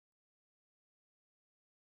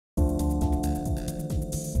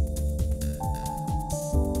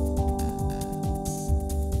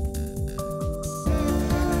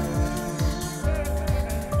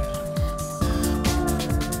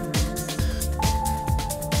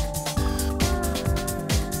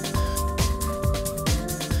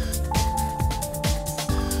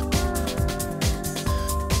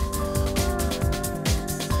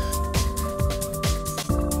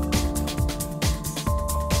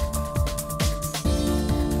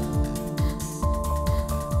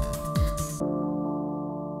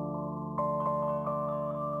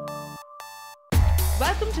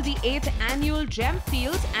Welcome to the 8th Annual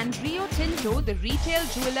Gemfields and Rio Tinto, the Retail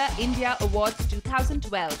Jeweler India Awards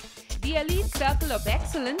 2012, the elite circle of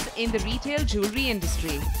excellence in the retail jewellery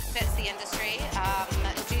industry. Fits the industry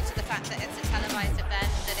due to the fact that it's a televised event,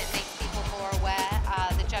 that it makes people more aware,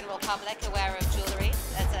 the general public aware of jewellery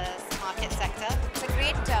as a market sector. It's a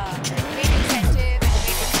great incentive and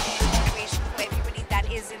great motivation for everybody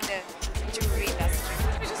that is in the jewellery industry.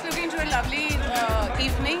 We're just looking to a lovely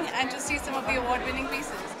evening and to see some of the award-winning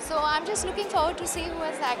pieces. So I'm just looking forward to see who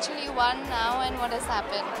has actually won now and what has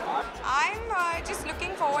happened. I'm just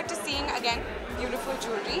looking forward to seeing again beautiful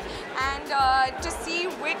jewellery and to see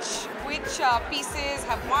which pieces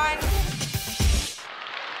have won.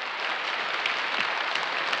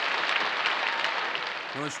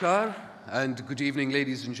 Namaskar and good evening,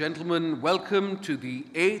 ladies and gentlemen. Welcome to the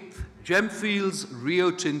 8th Gemfields Rio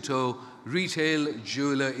Tinto Retail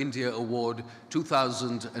Jeweler India Award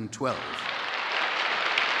 2012.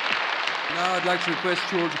 Now I'd like to request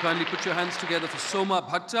you all to kindly put your hands together for Soma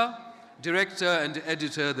Bhatta, Director and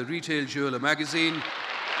Editor, The Retail Jeweler magazine.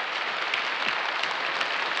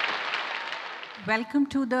 Welcome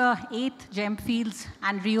to the 8th Gemfields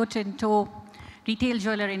and Rio Tinto Retail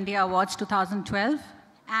Jeweler India Awards 2012.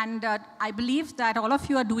 And I believe that all of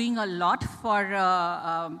you are doing a lot for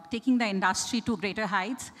taking the industry to greater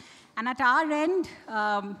heights. And at our end,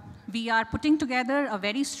 we are putting together a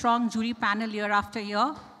very strong jury panel year after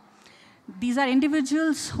year. These are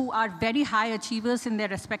individuals who are very high achievers in their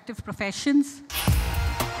respective professions.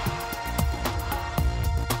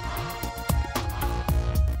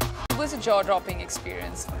 It was a jaw-dropping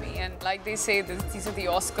experience for me, and like they say, these are the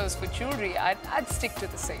Oscars for jewelry. I'd stick to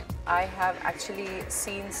the same. I have actually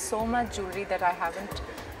seen so much jewelry that I haven't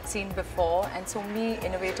seen before, and so many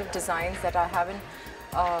innovative designs that I haven't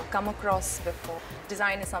come across before.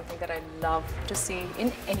 Design is something that I love to see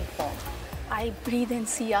in any form. I breathe and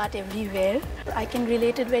see art everywhere. I can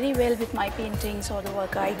relate it very well with my paintings or the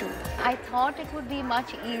work I do. I thought it would be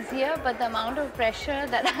much easier, but the amount of pressure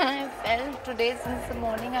that I felt today since the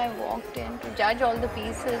morning I walked in to judge all the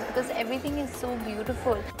pieces, because everything is so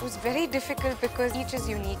beautiful. It was very difficult because each is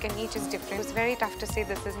unique and each is different. It was very tough to say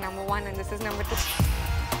this is number one and this is number two.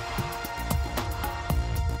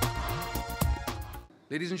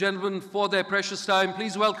 Ladies and gentlemen, for their precious time,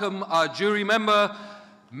 please welcome our jury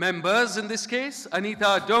members in this case,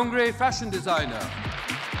 Anita Dongre, fashion designer,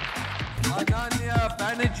 Ananya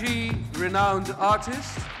Banerjee, renowned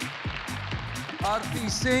artist, Aarti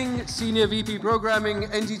Singh, senior VP programming,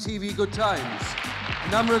 NDTV Goodtimes,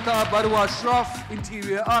 Namrata Barua Shroff,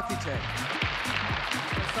 interior architect,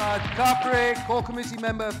 Prasad Kapre, core committee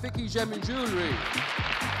member, Fiki Gem and Jewelry,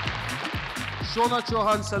 Shona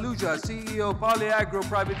Chauhan Saluja, CEO, Pale Agro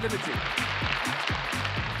Private Limited,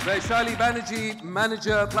 Vaishali Banerjee,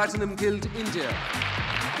 Manager, Platinum Guild, India.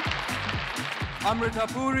 Amrita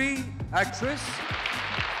Puri, actress.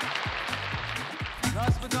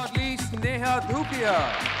 Last but not least, Neha Dhupia.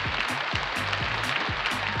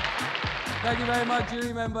 Thank you very much,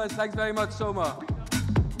 jury members. Thanks very much, Soma.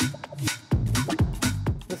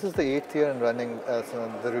 This is the 8th year in running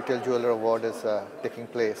the Retail Jeweler Award is taking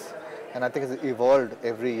place. And I think it's evolved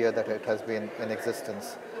every year that it has been in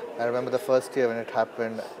existence. I remember the first year when it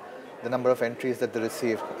happened, the number of entries that they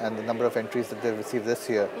received and the number of entries that they received this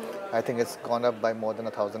year, I think it's gone up by more than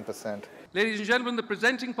 1,000%. Ladies and gentlemen, the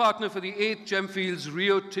presenting partner for the 8th Gemfields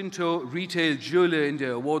Rio Tinto Retail Jeweler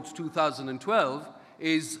India Awards 2012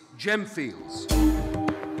 is Gemfields.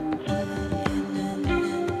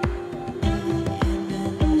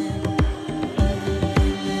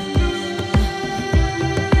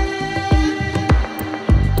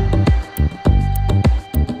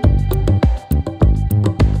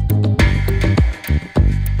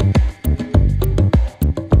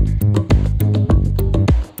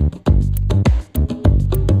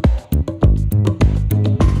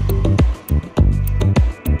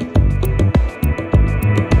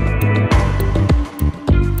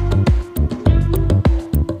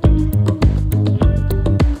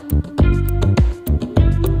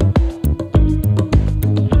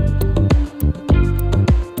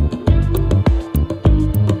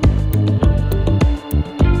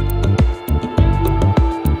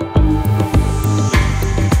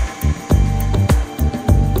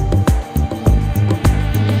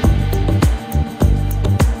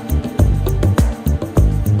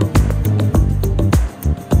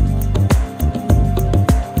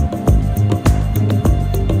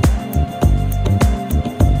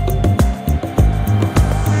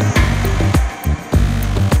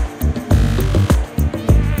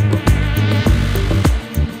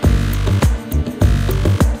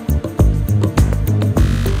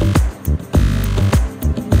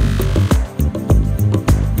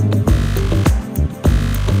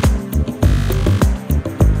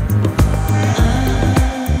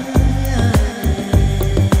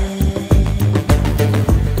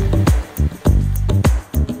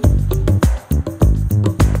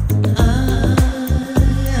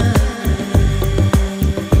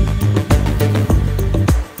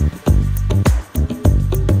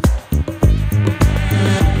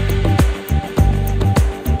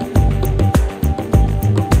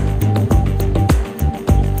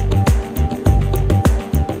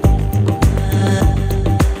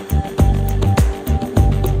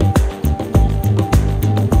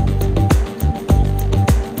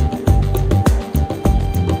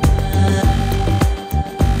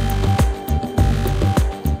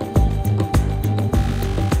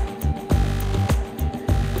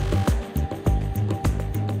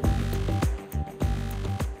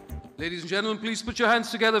 gentlemen, please put your hands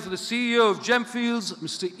together for the CEO of Gemfields,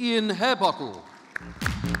 Mr. Ian Hairbottle.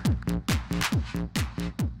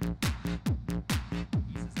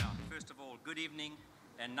 First of all, good evening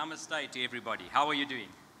and namaste to everybody. How are you doing?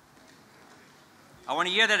 I want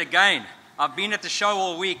to hear that again. I've been at the show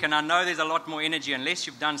all week and I know there's a lot more energy. Unless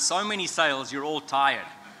you've done so many sales, you're all tired.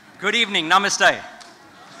 Good evening, namaste.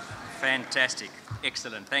 Fantastic,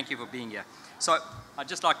 excellent. Thank you for being here. So I'd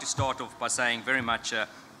just like to start off by saying very much a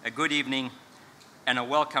good evening and a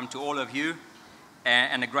welcome to all of you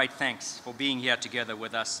and a great thanks for being here together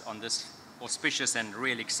with us on this auspicious and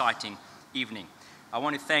really exciting evening. I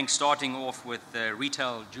want to thank, starting off with the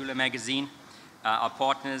Retail Jeweler magazine, our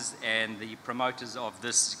partners and the promoters of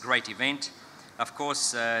this great event. Of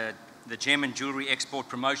course, the Gem and Jewelry Export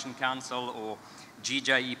Promotion Council, or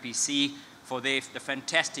GJEPC, for the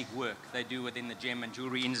fantastic work they do within the gem and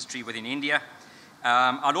jewelry industry within India.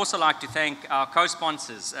 I'd also like to thank our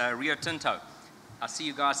co-sponsors, Rio Tinto. I see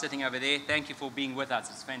you guys sitting over there. Thank you for being with us.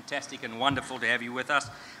 It's fantastic and wonderful to have you with us.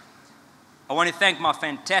 I want to thank my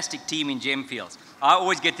fantastic team in Gemfields. I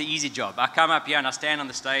always get the easy job. I come up here and I stand on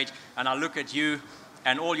the stage and I look at you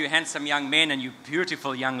and all you handsome young men and you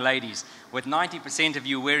beautiful young ladies, with 90% of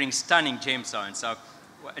you wearing stunning gemstones. So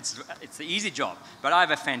it's the easy job. But I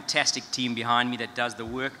have a fantastic team behind me that does the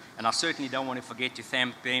work, and I certainly don't want to forget to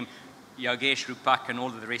thank them, Yogesh, Rupak, and all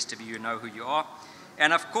of the rest of you know who you are.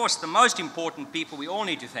 And of course, the most important people we all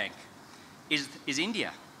need to thank is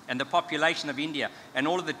India, and the population of India, and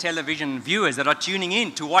all of the television viewers that are tuning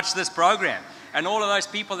in to watch this program, and all of those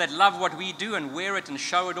people that love what we do and wear it and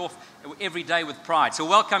show it off every day with pride. So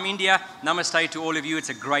welcome, India. Namaste to all of you. It's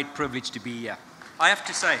a great privilege to be here. I have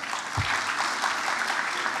to say,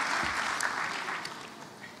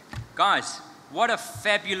 guys, what a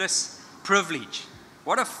fabulous privilege.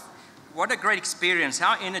 What a great experience.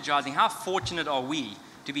 How energizing, how fortunate are we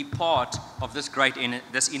to be part of this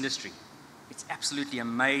this industry. It's absolutely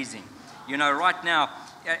amazing. You know, right now,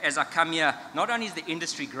 as I come here, not only is the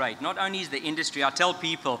industry great, not only is the industry, I tell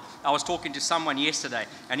people, I was talking to someone yesterday,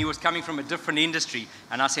 and he was coming from a different industry,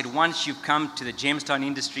 and I said, once you've come to the gemstone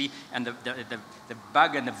industry and the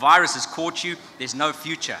bug and the virus has caught you, there's no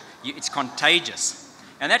future. It's contagious.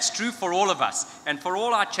 And that's true for all of us. And for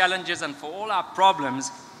all our challenges and for all our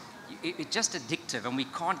problems, it's just addictive, and we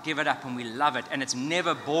can't give it up, and we love it, and it's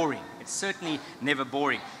never boring. It's certainly never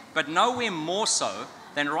boring. But nowhere more so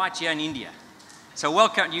than right here in India. So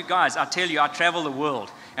welcome, you guys. I tell you, I travel the world.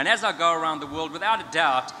 And as I go around the world, without a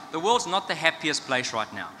doubt, the world's not the happiest place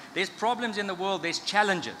right now. There's problems in the world, there's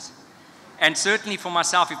challenges. And certainly for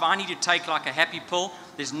myself, if I need to take like a happy pill,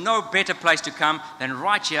 there's no better place to come than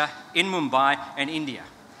right here in Mumbai and India.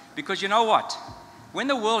 Because you know what? When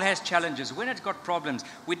the world has challenges, when it's got problems,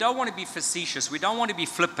 we don't want to be facetious, we don't want to be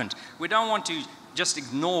flippant, we don't want to just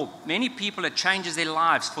ignore. Many people, it changes their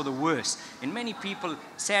lives for the worse. In many people,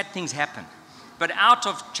 sad things happen. But out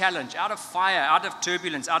of challenge, out of fire, out of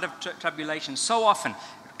turbulence, out of tribulation, so often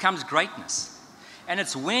comes greatness. And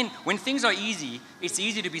it's when things are easy, it's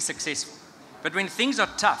easy to be successful. But when things are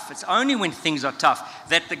tough, it's only when things are tough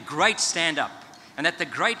that the great stand up and that the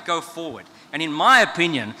great go forward. And in my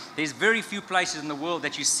opinion, there's very few places in the world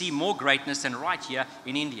that you see more greatness than right here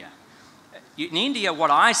in India. In India,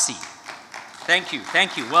 what I see, thank you,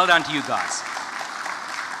 well done to you guys.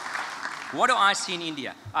 What do I see in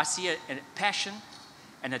India? I see a passion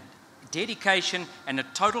and a dedication and a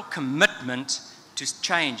total commitment to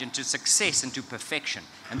change and to success and to perfection.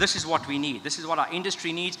 And this is what we need. This is what our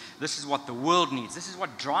industry needs. This is what the world needs. This is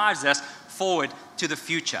what drives us forward to the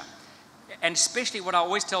future. And especially what I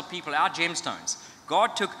always tell people, our gemstones.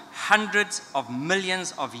 God took hundreds of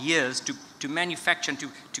millions of years to manufacture and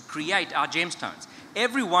to create our gemstones.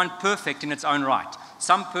 Every one perfect in its own right.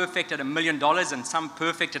 Some perfect at $1 million and some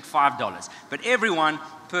perfect at $5. But everyone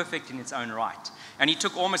perfect in its own right. And he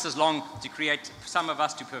took almost as long to create some of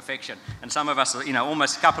us to perfection. And some of us,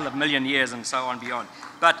 almost a couple of million years and so on beyond.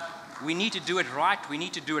 But we need to do it right. We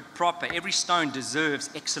need to do it proper. Every stone deserves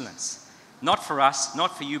excellence. Not for us,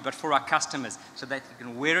 not for you, but for our customers, so that they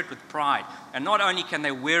can wear it with pride. And not only can they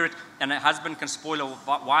wear it and a husband can spoil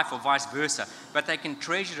a wife or vice versa, but they can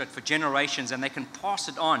treasure it for generations and they can pass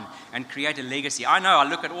it on and create a legacy. I know, I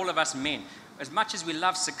look at all of us men. As much as we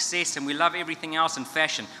love success and we love everything else in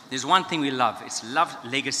fashion, there's one thing we love. It's love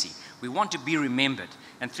legacy. We want to be remembered.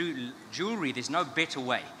 And through jewelry, there's no better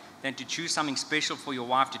way than to choose something special for your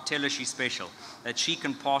wife, to tell her she's special, that she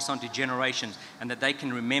can pass on to generations and that they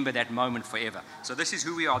can remember that moment forever. So this is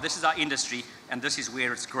who we are, this is our industry, and this is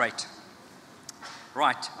where it's great.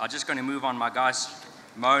 Right, I'm just going to move on. My guys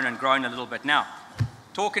moan and groan a little bit. Now,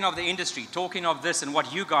 talking of the industry, talking of this and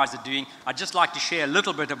what you guys are doing, I'd just like to share a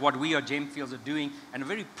little bit of what we at Gemfields are doing, and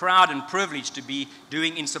very proud and privileged to be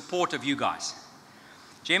doing in support of you guys.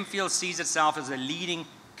 Gemfields sees itself as a leading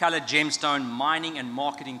colored gemstone mining and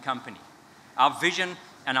marketing company. Our vision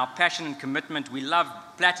and our passion and commitment, we love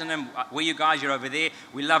platinum, where you guys are over there,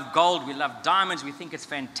 we love gold, we love diamonds, we think it's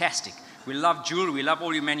fantastic. We love jewelry, we love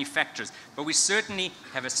all your manufacturers, but we certainly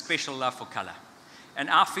have a special love for color. And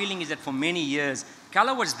our feeling is that for many years,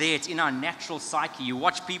 color was there, it's in our natural psyche. You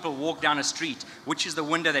watch people walk down a street, which is the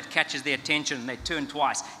window that catches their attention and they turn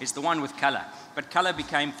twice. It's the one with color. But color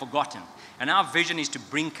became forgotten. And our vision is to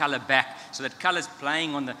bring color back so that color's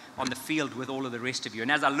playing on the field with all of the rest of you.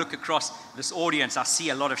 And as I look across this audience, I see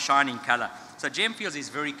a lot of shining color. So Gemfields is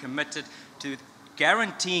very committed to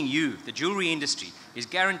guaranteeing you, the jewelry industry, is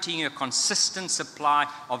guaranteeing you a consistent supply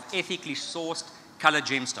of ethically sourced colored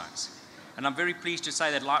gemstones. And I'm very pleased to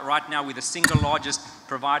say that right now we're the single largest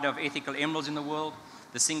provider of ethical emeralds in the world,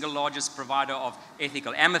 the single largest provider of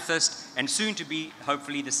ethical amethyst, and soon to be,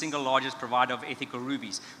 hopefully, the single largest provider of ethical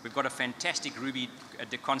rubies. We've got a fantastic ruby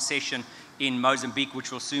concession in Mozambique,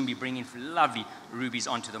 which will soon be bringing lovely rubies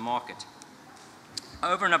onto the market.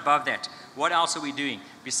 Over and above that, what else are we doing?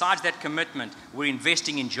 Besides that commitment, we're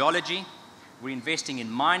investing in geology, we're investing in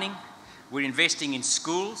mining, we're investing in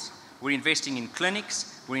schools, we're investing in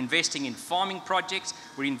clinics, we're investing in farming projects,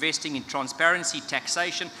 we're investing in transparency,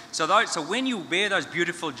 taxation. So when you wear those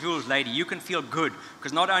beautiful jewels, lady, you can feel good,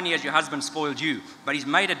 because not only has your husband spoiled you, but he's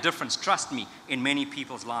made a difference, trust me, in many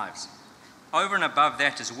people's lives. Over and above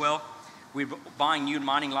that as well, we're buying new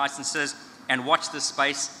mining licenses, and watch this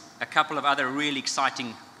space. A couple of other really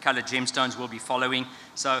exciting colored gemstones will be following.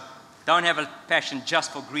 So don't have a passion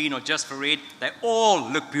just for green or just for red. They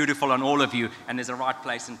all look beautiful on all of you, and there's a right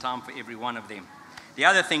place and time for every one of them. The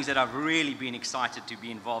other things that I've really been excited to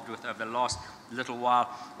be involved with over the last little while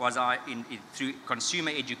was through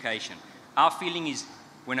consumer education. Our feeling is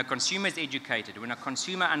when a consumer is educated, when a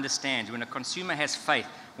consumer understands, when a consumer has faith,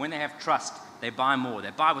 when they have trust, they buy more.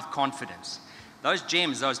 They buy with confidence. Those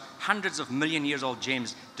gems, those hundreds of million-years-old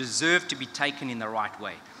gems, deserve to be taken in the right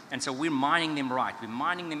way. And so we're mining them right. We're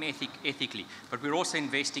mining them ethically. But we're also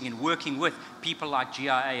investing in working with people like GIA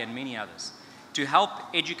and many others to help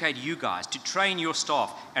educate you guys, to train your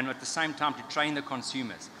staff, and at the same time to train the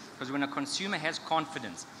consumers. Because when a consumer has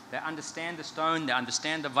confidence, they understand the stone, they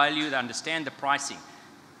understand the value, they understand the pricing,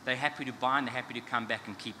 they're happy to buy and they're happy to come back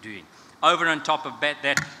and keep doing. Over on top of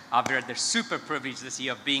that, I've had the super privilege this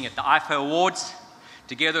year of being at the IFA Awards,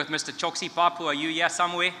 together with Mr. Choksi Papu. Are you here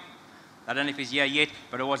somewhere? I don't know if he's here yet,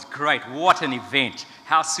 but it was great. What an event.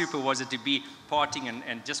 How super was it to be partying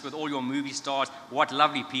and just with all your movie stars. What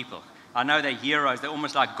lovely people. I know they're heroes. They're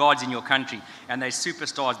almost like gods in your country, and they're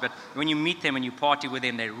superstars. But when you meet them and you party with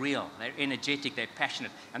them, they're real. They're energetic. They're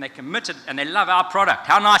passionate. And they're committed, and they love our product.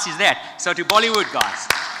 How nice is that? So to Bollywood, guys.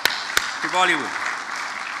 To Bollywood.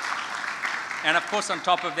 And of course, on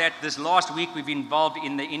top of that, this last week, we've been involved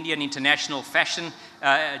in the Indian International Fashion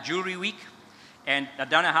Jewelry Week. And I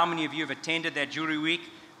don't know how many of you have attended that Jewelry Week,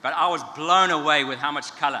 but I was blown away with how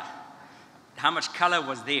much color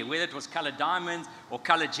was there. Whether it was colored diamonds or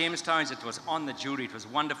colored gemstones, it was on the jewelry. It was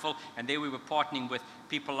wonderful. And there we were partnering with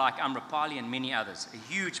people like Amrapali and many others. A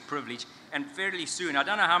huge privilege. And fairly soon, I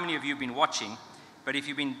don't know how many of you have been watching, but if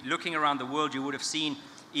you've been looking around the world, you would have seen,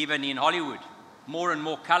 even in Hollywood, more and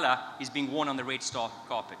more color is being worn on the red star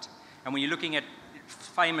carpet. And when you're looking at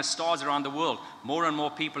famous stars around the world, more and more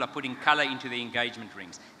people are putting color into their engagement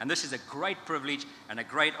rings. And this is a great privilege and a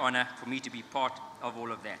great honor for me to be part of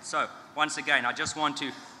all of that. So, once again, I just want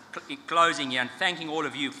to, in closing here, and thanking all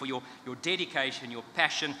of you for your dedication, your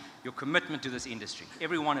passion, your commitment to this industry.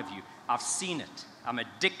 Every one of you. I've seen it. I'm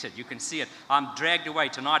addicted. You can see it. I'm dragged away.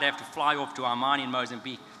 Tonight I have to fly off to our mine in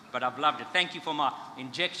Mozambique. But I've loved it. Thank you for my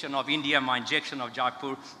injection of India, my injection of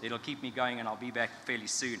Jaipur. It'll keep me going, and I'll be back fairly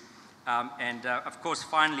soon. Of course,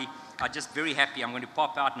 finally, I'm just very happy. I'm going to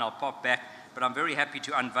pop out and I'll pop back, but I'm very happy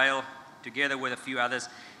to unveil, together with a few others,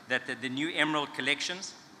 that the new emerald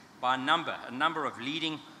collections by a number of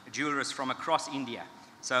leading jewelers from across India.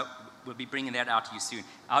 So we'll be bringing that out to you soon.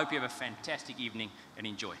 I hope you have a fantastic evening and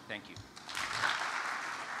enjoy. Thank you.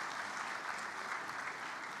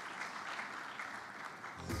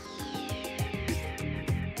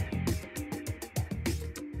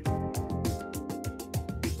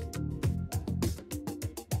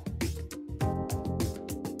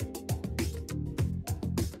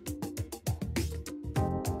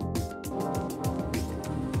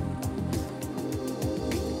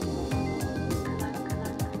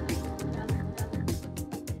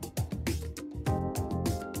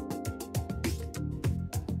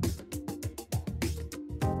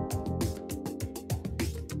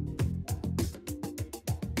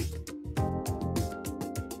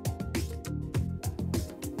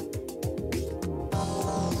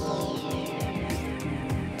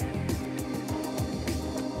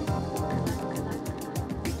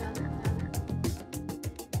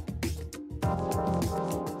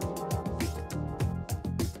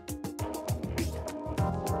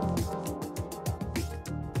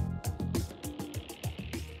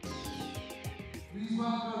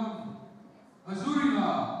 welcome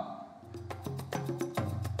Azurina.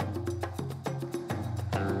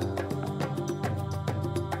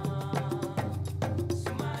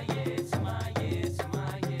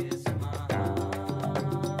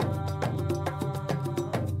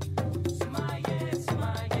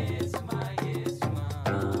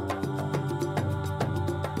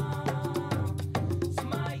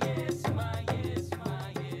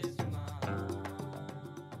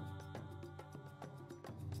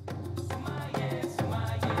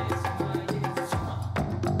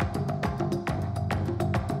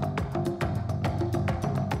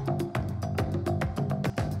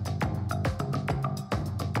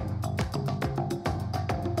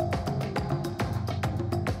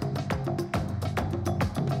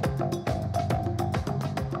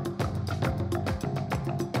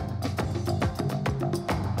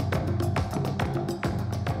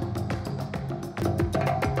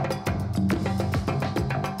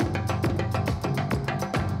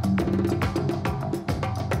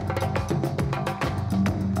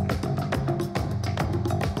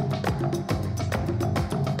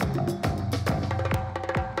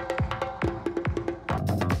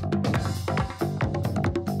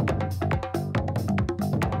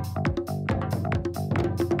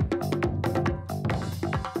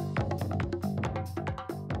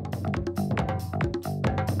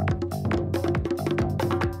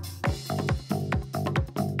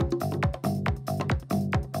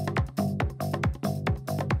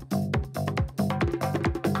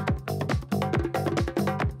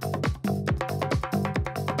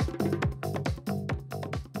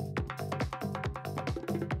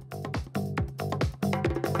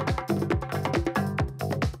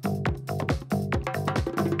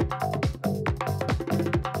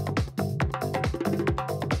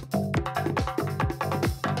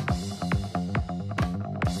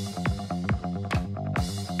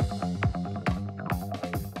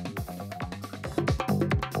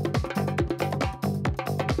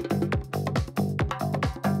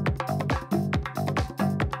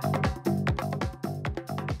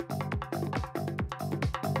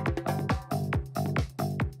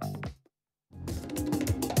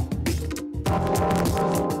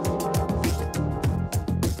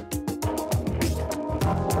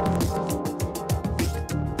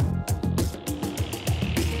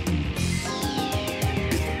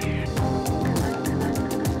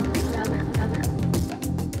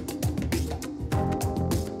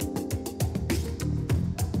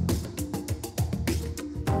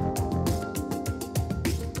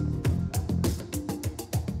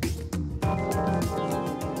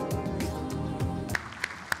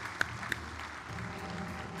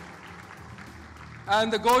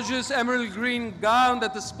 And the gorgeous emerald green gown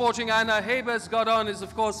that the sporting Anna Haber's got on is,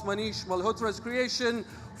 of course, Manish Malhotra's creation.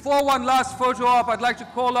 For one last photo op, I'd like to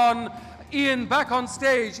call on Ian back on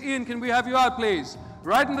stage. Ian, can we have you out, please?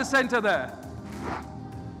 Right in the center there.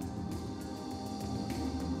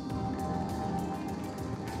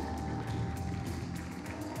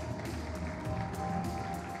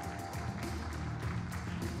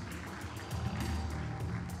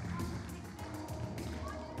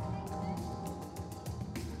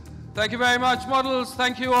 Thank you very much, models.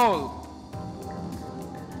 Thank you all.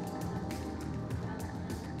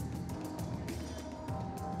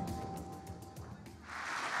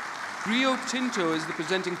 Rio Tinto is the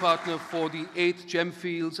presenting partner for the 8th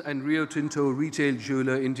Gemfields and Rio Tinto Retail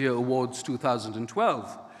Jeweler India Awards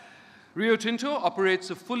 2012. Rio Tinto operates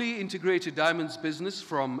a fully integrated diamonds business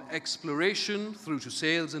from exploration through to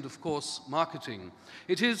sales and, of course, marketing.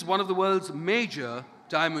 It is one of the world's major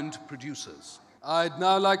diamond producers. I'd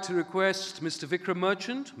now like to request Mr. Vikram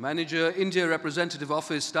Merchant, Manager, India Representative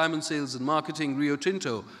Office, Diamond Sales and Marketing, Rio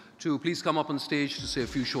Tinto, to please come up on stage to say a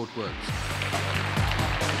few short words.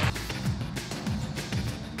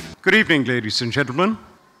 Good evening, ladies and gentlemen.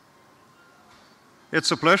 It's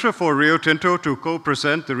a pleasure for Rio Tinto to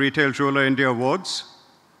co-present the Retail Jeweler India Awards.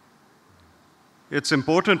 It's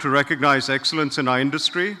important to recognize excellence in our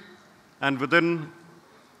industry, and within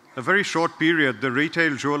a very short period, the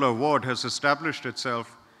Retail Jeweler Award has established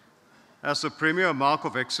itself as a premier mark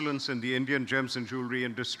of excellence in the Indian gems and jewelry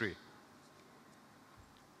industry.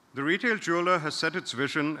 The Retail Jeweler has set its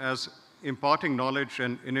vision as imparting knowledge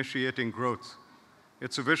and initiating growth.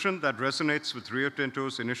 It's a vision that resonates with Rio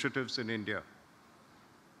Tinto's initiatives in India.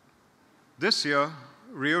 This year,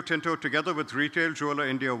 Rio Tinto, together with Retail Jeweler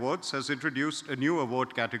India Awards, has introduced a new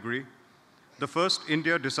award category, the first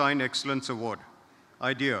India Design Excellence Award,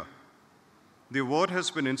 IDEA. The award has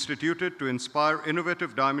been instituted to inspire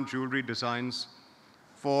innovative diamond jewelry designs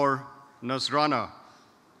for Nazrana,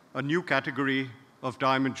 a new category of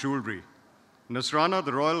diamond jewelry. Nazrana,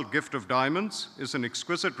 the Royal Gift of Diamonds, is an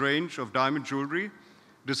exquisite range of diamond jewelry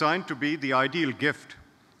designed to be the ideal gift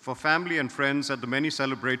for family and friends at the many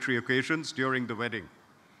celebratory occasions during the wedding.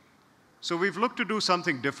 So we've looked to do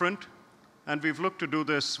something different, and we've looked to do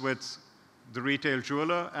this with the retail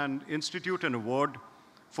jeweler and institute an award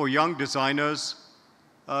for young designers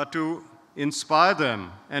to inspire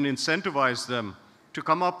them and incentivize them to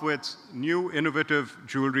come up with new innovative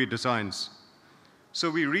jewelry designs. So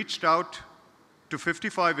we reached out to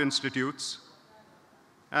 55 institutes,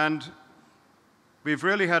 and we've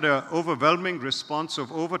really had an overwhelming response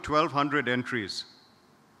of over 1,200 entries.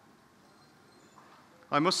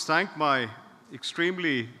 I must thank my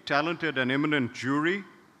extremely talented and eminent jury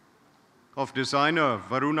of designer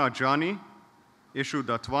Varuna Jani, Ishu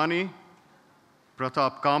Datwani,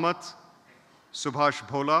 Pratap Kamath, Subhash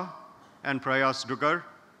Bhola, and Prayas Dugar.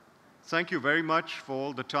 Thank you very much for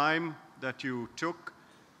all the time that you took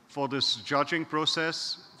for this judging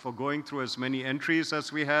process, for going through as many entries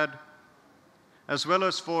as we had, as well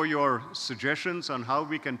as for your suggestions on how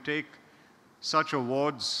we can take such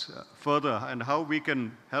awards further and how we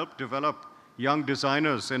can help develop young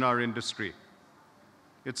designers in our industry.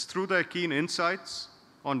 It's through their keen insights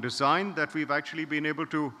on design that we've actually been able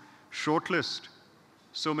to shortlist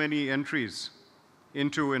so many entries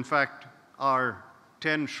into, in fact, our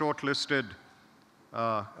 10 shortlisted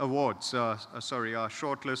our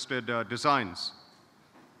shortlisted designs.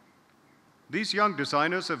 These young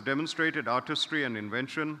designers have demonstrated artistry and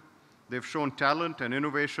invention. They've shown talent and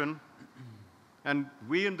innovation. And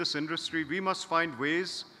we in this industry, we must find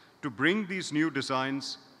ways to bring these new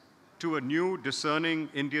designs to a new, discerning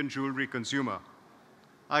Indian jewelry consumer.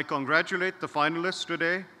 I congratulate the finalists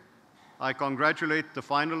today. I congratulate the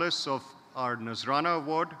finalists of our Nazrana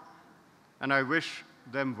Award, and I wish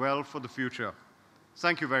them well for the future.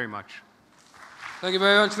 Thank you very much. Thank you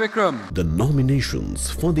very much, Vikram. The nominations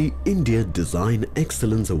for the India Design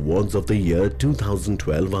Excellence Awards of the year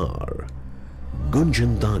 2012 are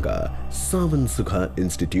Gunjan Daga, Savan Sukha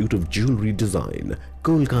Institute of Jewelry Design,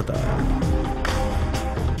 Kolkata.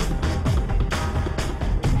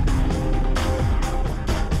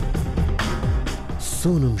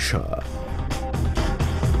 Sonam Shah.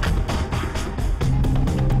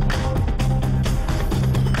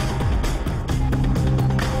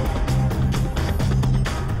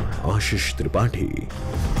 Ashish Tripathi.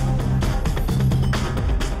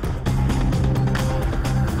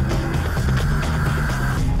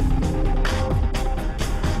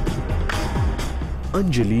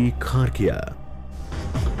 Anjali Kharkia.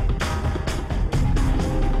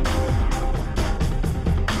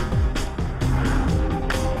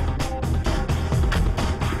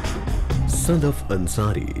 Sadaf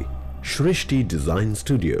Ansari, Shrishti Design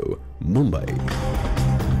Studio, Mumbai.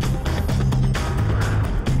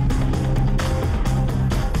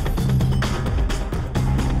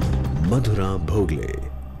 Madhura Bhogle,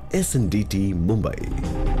 SNDT, Mumbai.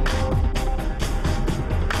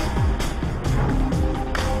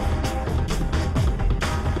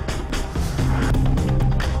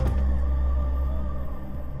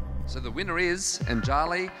 So the winner is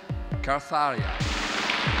Anjali Kartharia.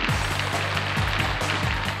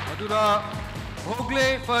 Madhura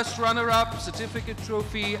Bhogle, first runner-up, certificate,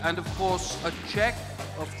 trophy, and of course a check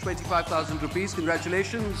of 25,000 rupees.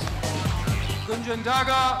 Congratulations. Gunjan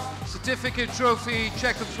Daga, certificate, trophy,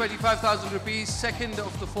 check of 25,000 rupees, second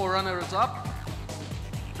of the 4 runners-up.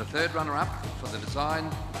 The third runner-up for the Design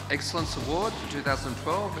Excellence Award for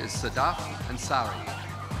 2012 is Sadaf Ansari.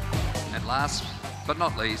 And last but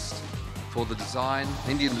not least, for the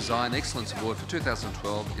Indian Design Excellence Award for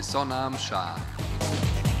 2012 is Sonam Shah.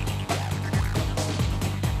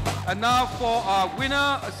 And now for our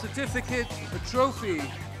winner, a certificate, a trophy,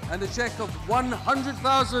 and a check of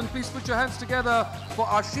 100,000. Please put your hands together for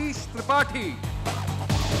Ashish Tripathi.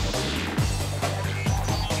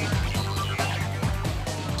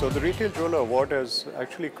 So the Retail Jeweler Award has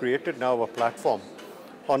actually created now a platform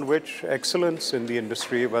on which excellence in the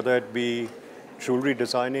industry, whether it be jewelry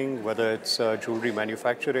designing, whether it's jewelry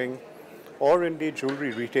manufacturing, or indeed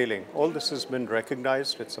jewelry retailing, all this has been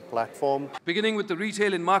recognized. It's a platform. Beginning with the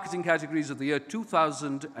retail and marketing categories of the year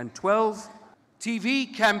 2012,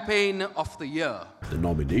 TV Campaign of the Year. The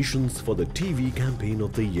nominations for the TV Campaign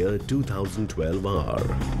of the Year 2012 are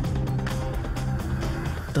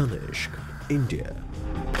Tanishq, India.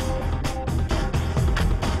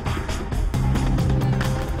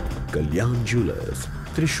 Kalyan Jewelers,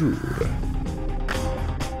 Thrissur.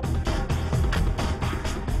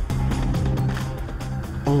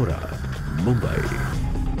 Aura, Mumbai.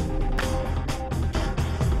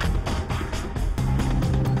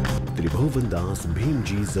 Tribhuvan Das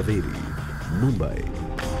Bhimji Zaveri, Mumbai.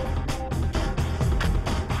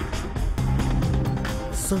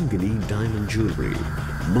 Sangini Diamond Jewelry,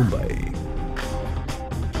 Mumbai.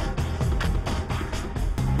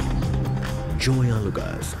 Joy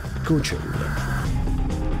Alucas, Cochin.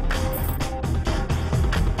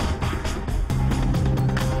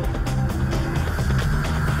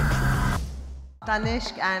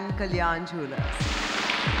 Tanishq and Kalyan Jewelers.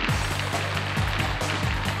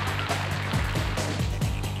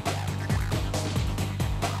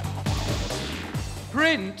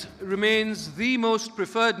 Print remains the most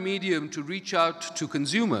preferred medium to reach out to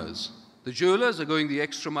consumers. The jewelers are going the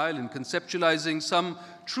extra mile in conceptualizing some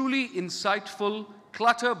truly insightful,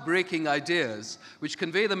 clutter-breaking ideas which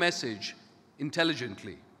convey the message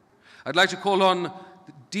intelligently. I'd like to call on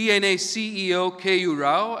DNA CEO K.U.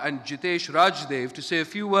 Rao and Jitesh Rajdev to say a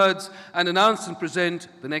few words and announce and present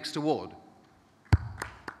the next award.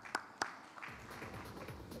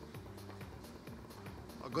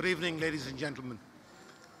 Good evening, ladies and gentlemen.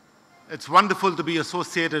 It's wonderful to be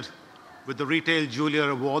associated with the Retail Jeweler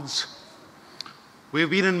Awards. We've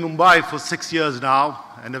been in Mumbai for 6 years now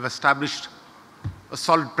and have established a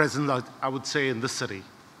solid presence, I would say, in this city.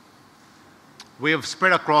 We have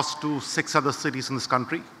spread across to 6 other cities in this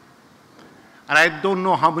country. And I don't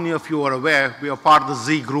know how many of you are aware, we are part of the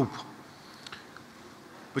Z Group,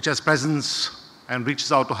 which has presence and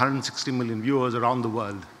reaches out to 160 million viewers around the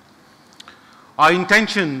world. Our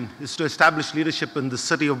intention is to establish leadership in the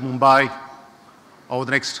city of Mumbai over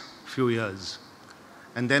the next few years,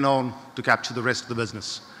 and then on to capture the rest of the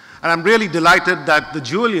business. And I'm really delighted that the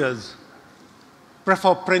jewelers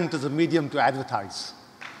prefer print as a medium to advertise.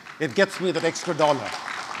 It gets me that extra dollar.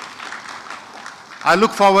 I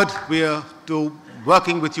look forward to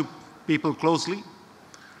working with you people closely.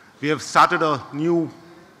 We have started a new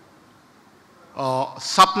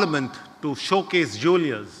supplement to showcase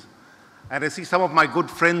jewelers. And I see some of my good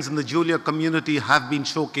friends in the jeweler community have been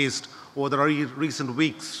showcased over the recent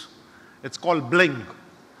weeks. It's called Bling.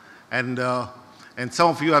 And some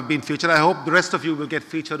of you have been featured. I hope the rest of you will get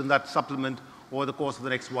featured in that supplement over the course of the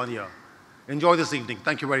next 1 year. Enjoy this evening.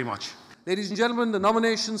 Thank you very much. Ladies and gentlemen, the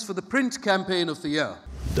nominations for the Print Campaign of the Year.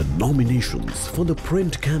 The nominations for the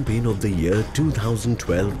Print Campaign of the Year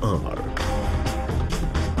 2012 are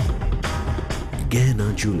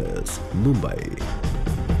Gehna Jewelers, Mumbai.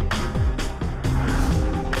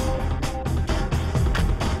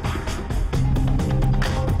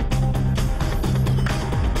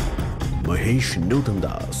 Mahesh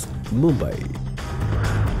Nutandas, Mumbai.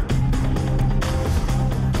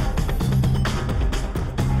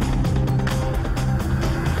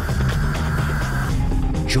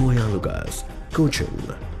 Joy Alucas, Cochin.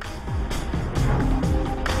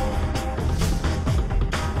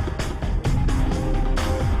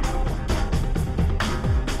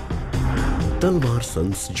 Talwar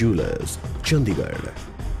Sons Jewelers, Chandigarh.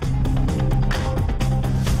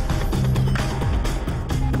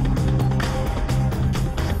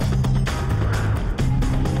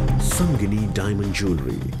 Sangini Diamond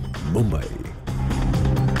Jewelry, Mumbai.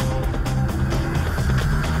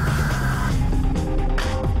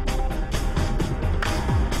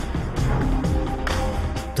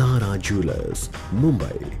 Tara Jewelers,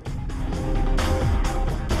 Mumbai.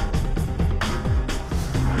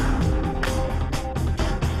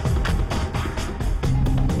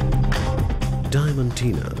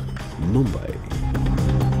 Diamantina, Mumbai.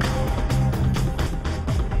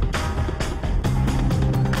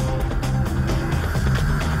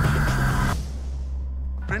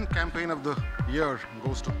 Print Campaign of the Year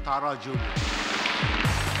goes to Tara Jewelers.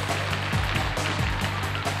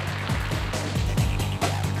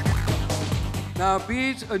 Now,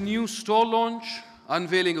 be it a new store launch,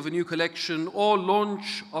 unveiling of a new collection, or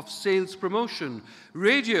launch of sales promotion,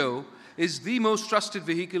 radio is the most trusted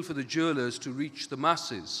vehicle for the jewelers to reach the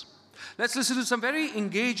masses. Let's listen to some very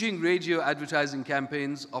engaging radio advertising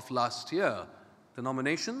campaigns of last year. The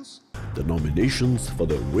nominations? The nominations for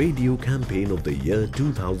the Radio Campaign of the Year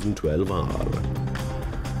 2012 are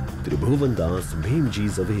Tribhuvan Das Bhimji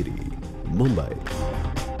Zaveri, Mumbai.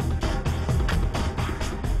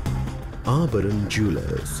 Abaran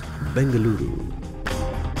Jewelers, Bengaluru.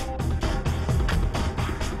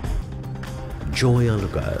 Joy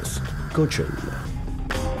Alucas, Cochin.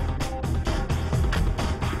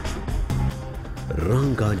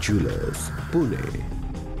 Ranga Jewelers, Pune.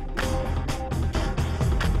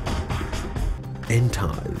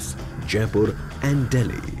 Entice, Jaipur and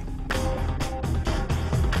Delhi.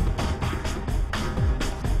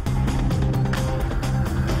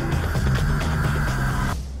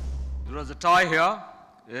 There was a tie here.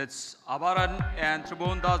 It's Abaran and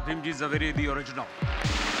Tribhuvan Das Bhimji Zaveri, the original.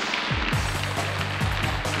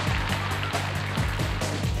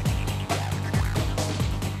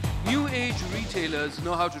 retailers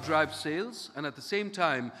know how to drive sales and at the same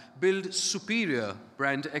time build superior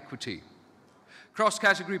brand equity.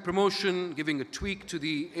 Cross-category promotion, giving a tweak to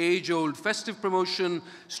the age-old festive promotion,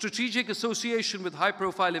 strategic association with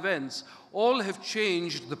high-profile events, all have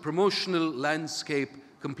changed the promotional landscape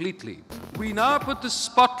completely. We now put the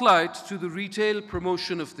spotlight to the retail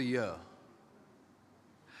promotion of the year.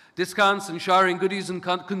 Discounts and showering goodies and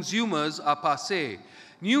consumers are passé.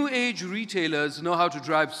 New age retailers know how to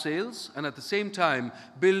drive sales and at the same time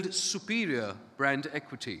build superior brand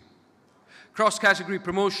equity. Cross-category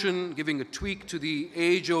promotion, giving a tweak to the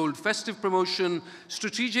age-old festive promotion,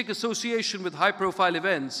 strategic association with high-profile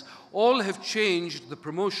events, all have changed the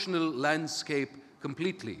promotional landscape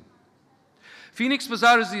completely. Phoenix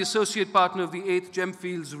Bazaar is the associate partner of the 8th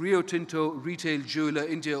Gemfields Rio Tinto Retail Jeweler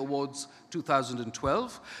India Awards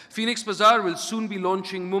 2012. Phoenix Bazaar will soon be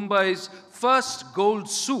launching Mumbai's first gold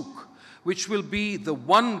souk, which will be the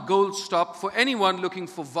one gold stop for anyone looking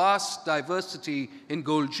for vast diversity in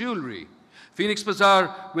gold jewelry. Phoenix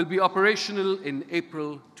Bazaar will be operational in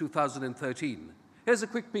April 2013. Here's a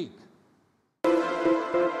quick peek.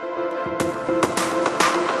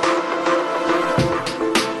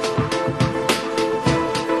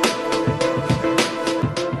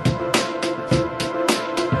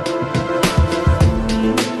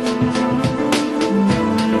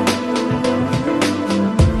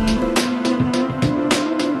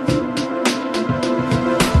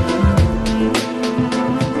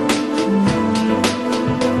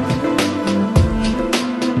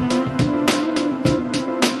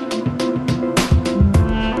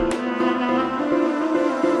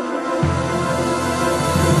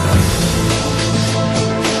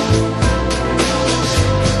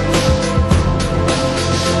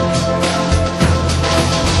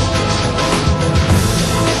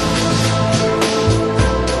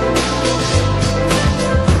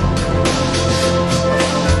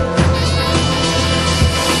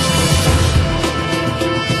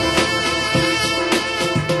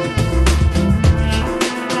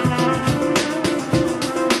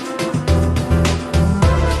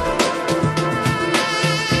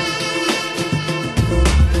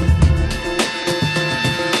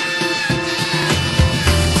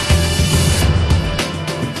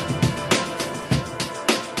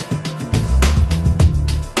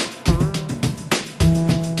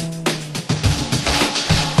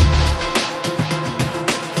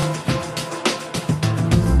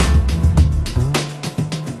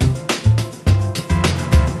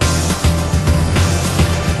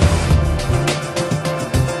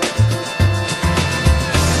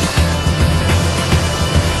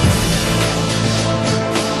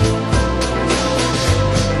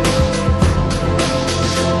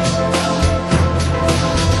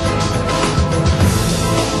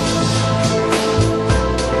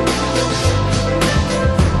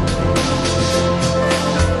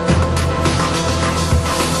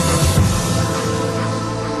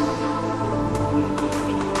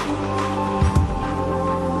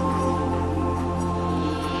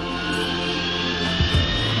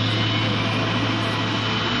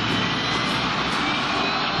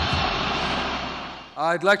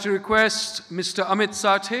 I'd like to request Mr. Amit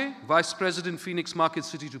Sathe, Vice President, Phoenix Market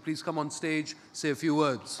City, to please come on stage, say a few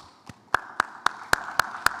words.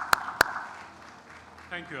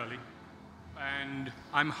 Thank you, Ali. And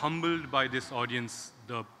I'm humbled by this audience,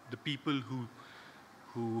 the people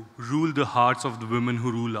who rule the hearts of the women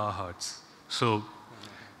who rule our hearts. So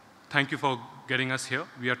thank you for getting us here.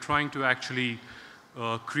 We are trying to actually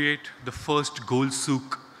create the first gold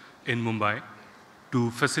souk in Mumbai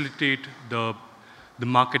to facilitate the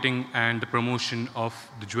marketing and the promotion of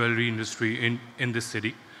the jewelry industry in this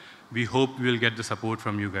city. We hope we will get the support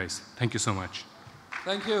from you guys. Thank you so much.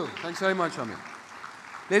 Thank you. Thanks very much, Amit.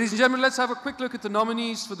 Ladies and gentlemen, let's have a quick look at the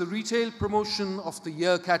nominees for the Retail Promotion of the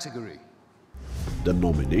Year category. The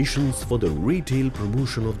nominations for the Retail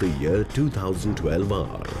Promotion of the Year 2012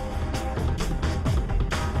 are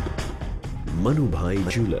Manubhai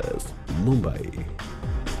Jewelers, Mumbai.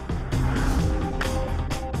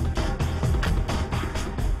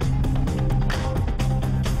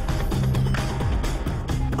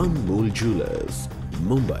 Anmol Jewelers,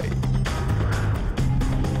 Mumbai.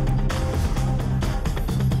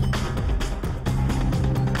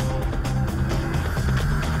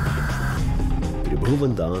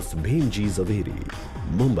 Tribhuvan Das Bhimji Zaveri,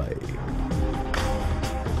 Mumbai.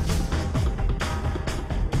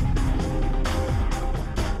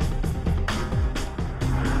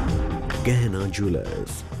 Gehna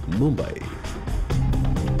Jewelers, Mumbai.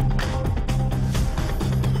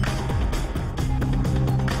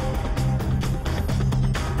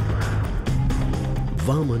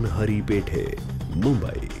 Vaman Hari Pethe,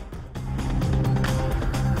 Mumbai.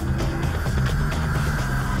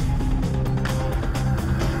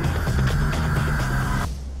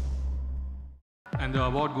 And the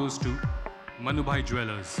award goes to Manubhai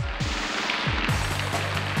Jewellers.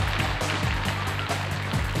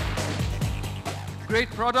 Great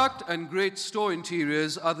product and great store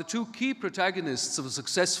interiors are the two key protagonists of a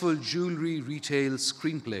successful jewelry retail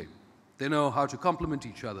screenplay. They know how to complement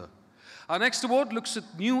each other. Our next award looks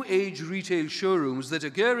at new age retail showrooms that are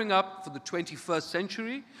gearing up for the 21st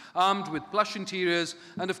century, armed with plush interiors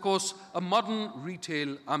and, of course, a modern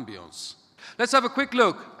retail ambience. Let's have a quick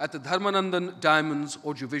look at the Dharmanandan Diamonds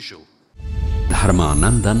audiovisual.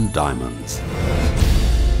 Dharmanandan Diamonds.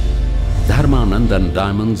 Dharmanandan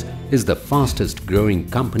Diamonds is the fastest growing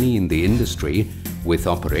company in the industry, with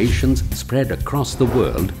operations spread across the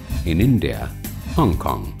world in India, Hong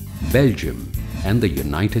Kong, Belgium and the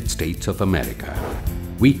United States of America.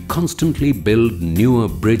 We constantly build newer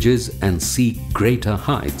bridges and seek greater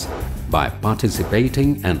heights by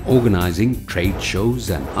participating and organizing trade shows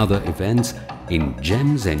and other events in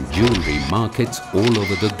gems and jewelry markets all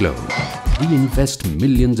over the globe. We invest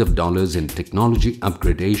millions of dollars in technology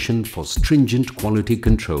upgradation for stringent quality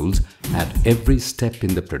controls at every step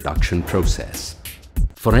in the production process.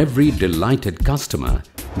 For every delighted customer,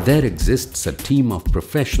 there exists a team of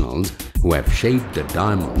professionals who have shaped the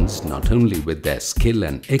diamonds not only with their skill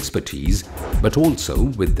and expertise, but also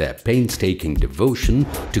with their painstaking devotion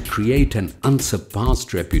to create an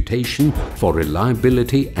unsurpassed reputation for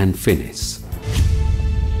reliability and finish.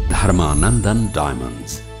 Dharmanandan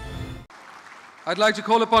Diamonds. I'd like to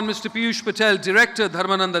call upon Mr. Piyush Patel, Director,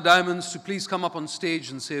 Dharmanandan Diamonds, to please come up on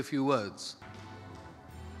stage and say a few words.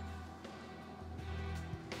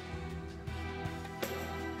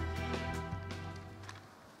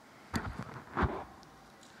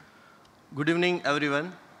 Good evening,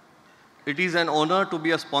 everyone. It is an honor to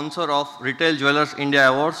be a sponsor of Retail Jewelers India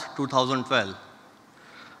Awards 2012.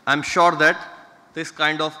 I'm sure that this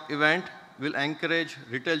kind of event will encourage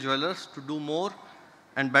retail jewelers to do more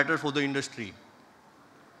and better for the industry.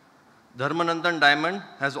 Dharmanandan Diamond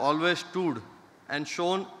has always stood and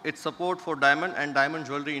shown its support for diamond and diamond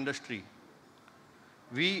jewelry industry.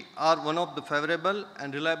 We are one of the favorable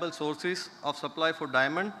and reliable sources of supply for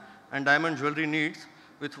diamond and diamond jewelry needs,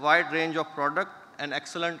 with wide range of product and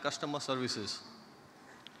excellent customer services.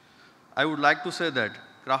 I would like to say that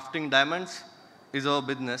crafting diamonds is our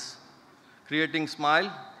business, creating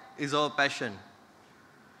smile is our passion,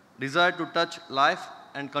 desire to touch life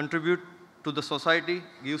and contribute to the society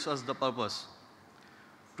gives us the purpose.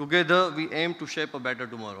 Together we aim to shape a better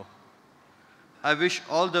tomorrow. I wish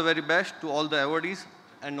all the very best to all the awardees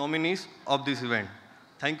and nominees of this event.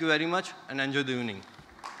 Thank you very much and enjoy the evening.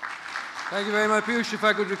 Thank you very much, Piyush. If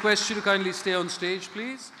I could request you to kindly stay on stage,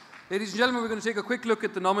 please. Ladies and gentlemen, we're going to take a quick look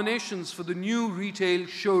at the nominations for the new Retail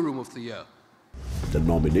Showroom of the Year. The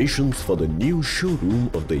nominations for the new Showroom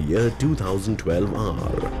of the Year 2012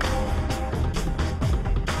 are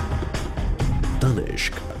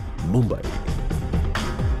Tanishq, Mumbai.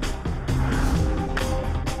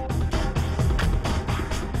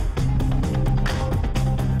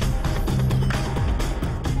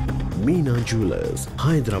 Meena Jewelers,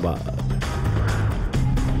 Hyderabad.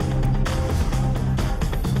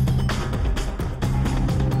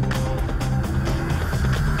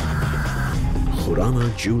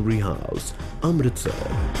 Khurana Jewelry House, Amritsar.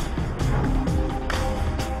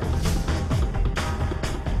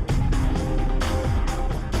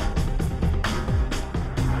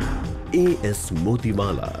 A.S.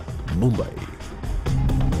 Motiwala, Mumbai.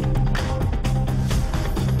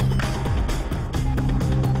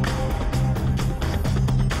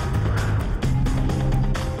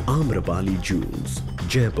 Amrapali Jewels,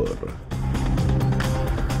 Jaipur.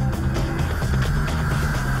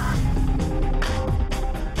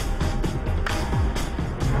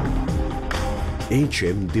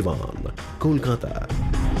 H.M. Diwan, Kolkata.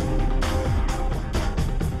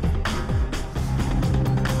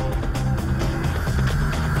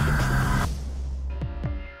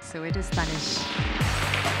 So it is Tanishq.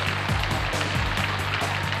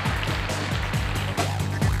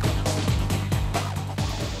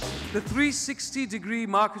 The 360-degree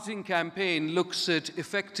marketing campaign looks at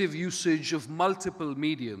effective usage of multiple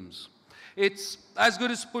mediums. It's as good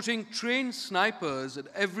as putting trained snipers at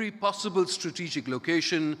every possible strategic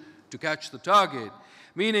location to catch the target,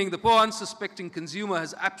 meaning the poor unsuspecting consumer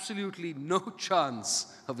has absolutely no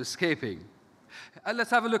chance of escaping.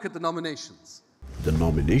 Let's have a look at the nominations. The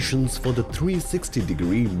nominations for the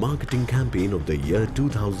 360-degree marketing campaign of the year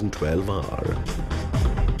 2012 are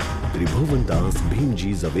Tribhuvan Das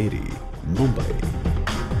Bhimji Zaveri, Mumbai.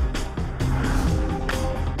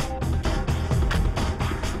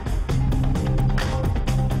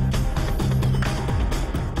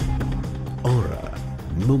 Aura,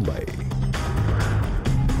 Mumbai.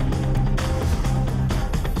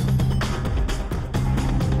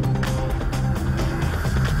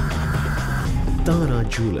 Tara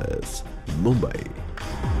Jewelers, Mumbai.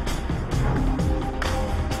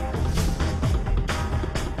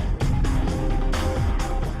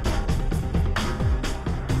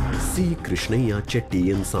 C. Krishnaiah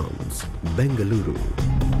Chetty and Sons, Bengaluru.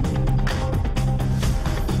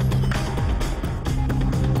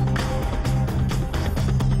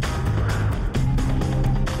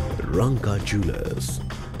 Ranka Jewelers,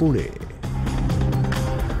 Pune.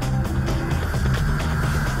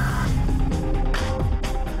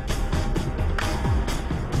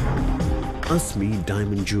 Asmi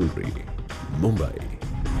Diamond Jewelry, Mumbai.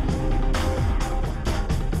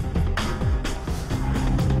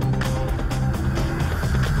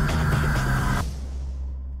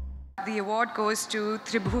 The award goes to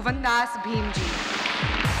Tribhuvan Das Bhimji.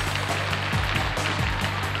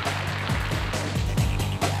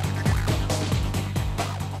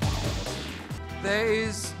 There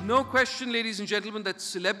is no question, ladies and gentlemen, that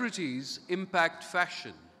celebrities impact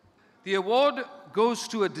fashion. The award goes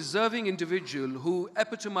to a deserving individual who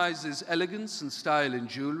epitomizes elegance and style in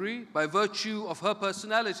jewelry by virtue of her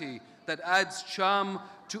personality that adds charm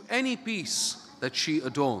to any piece that she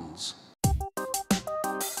adorns.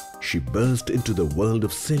 She burst into the world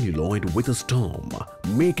of celluloid with a storm,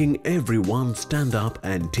 making everyone stand up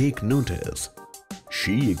and take notice.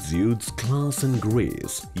 She exudes class and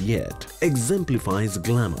grace, yet exemplifies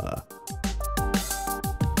glamour.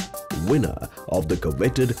 Winner of the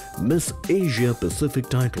coveted Miss Asia Pacific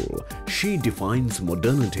title, she defines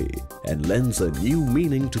modernity and lends a new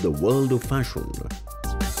meaning to the world of fashion.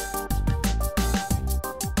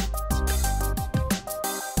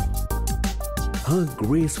 Her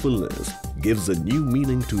gracefulness gives a new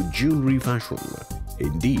meaning to jewelry fashion.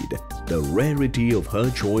 Indeed, the rarity of her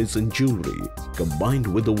choice in jewelry, combined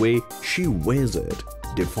with the way she wears it,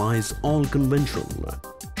 defies all convention.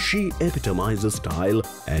 She epitomizes style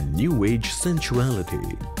and new age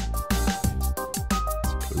sensuality.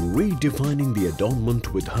 Redefining the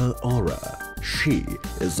adornment with her aura, she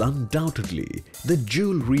is undoubtedly the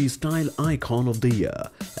jewelry style icon of the year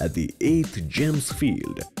at the 8th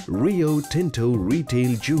Gemfields Rio Tinto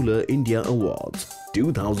Retail Jeweler India Awards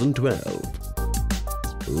 2012.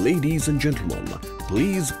 Ladies and gentlemen,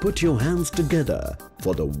 please put your hands together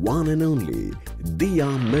for the one and only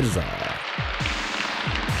Diya Mirza.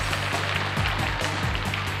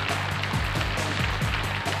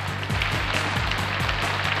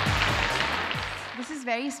 This is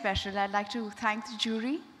very special. I'd like to thank the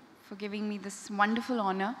jury for giving me this wonderful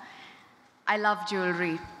honor. I love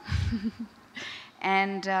jewelry.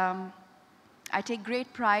 And I take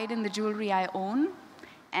great pride in the jewelry I own,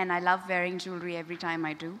 and I love wearing jewelry every time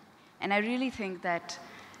I do. And I really think that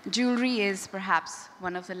jewelry is perhaps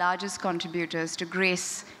one of the largest contributors to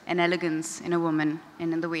grace and elegance in a woman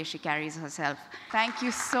and in the way she carries herself. Thank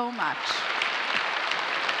you so much.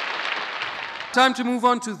 Time to move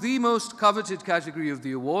on to the most coveted category of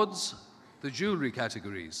the awards, the jewelry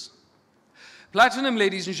categories. Platinum,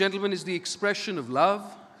 ladies and gentlemen, is the expression of love,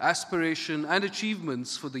 aspiration, and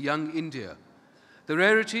achievements for the young India. The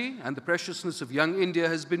rarity and the preciousness of young India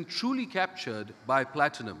has been truly captured by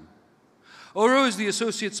Platinum. Oro is the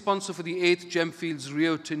associate sponsor for the 8th Gemfields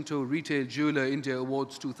Rio Tinto Retail Jeweler India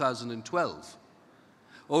Awards 2012.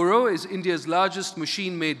 Oro is India's largest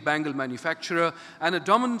machine-made bangle manufacturer and a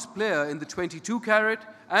dominant player in the 22-carat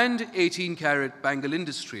and 18-carat bangle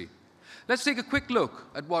industry. Let's take a quick look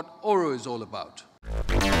at what Oro is all about.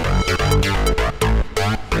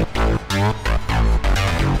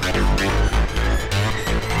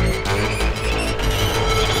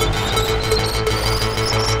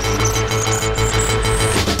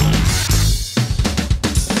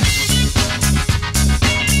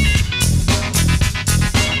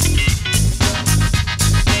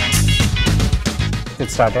 It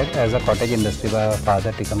started as a cottage industry by our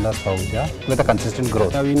father Tikamdas Pahuja with a consistent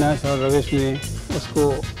growth. Avinash और रवेश ने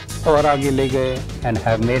उसको और आगे ले गए and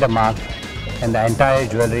have made a mark in the entire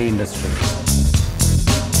jewelry industry.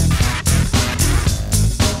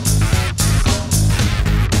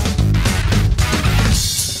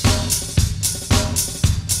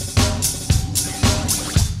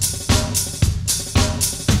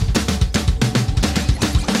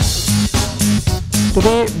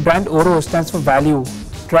 Today, brand Oro stands for value,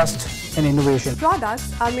 trust and innovation.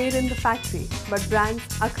 Products are made in the factory, but brands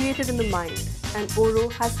are created in the mind, and Oro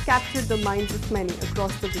has captured the minds of many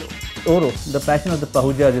across the globe. Oro, the passion of the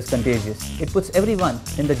Pahujas is contagious. It puts everyone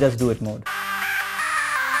in the just do it mode.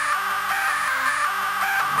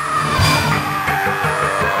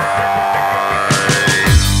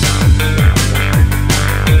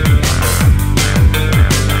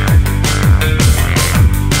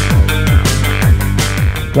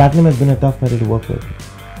 Platinum has been a tough metal to work with,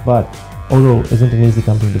 but Oro isn't an easy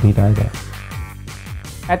company to beat either.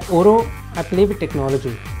 At Oro, I play with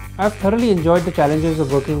technology. I've thoroughly enjoyed the challenges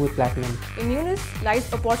of working with Platinum. In newness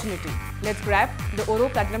lies opportunity. Let's grab the Oro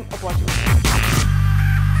Platinum opportunity.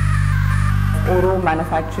 Oro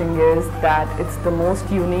manufacturing is that it's the most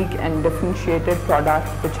unique and differentiated product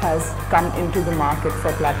which has come into the market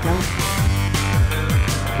for Platinum.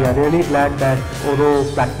 We are really glad that Oro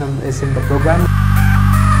Platinum is in the program.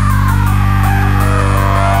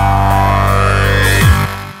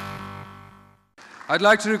 I'd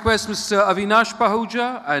like to request Mr. Avinash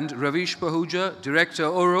Pahuja and Ravish Pahuja, Director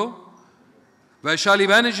Oro, Vaishali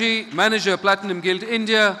Banerjee, Manager Platinum Guild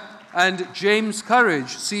India, and James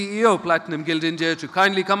Courage, CEO Platinum Guild India, to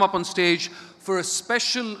kindly come up on stage for a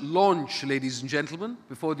special launch, ladies and gentlemen,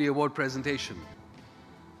 before the award presentation.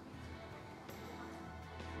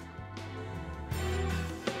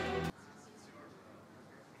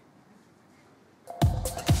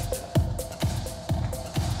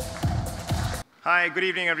 Hi, good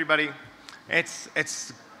evening, everybody.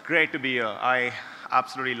 It's great to be here. I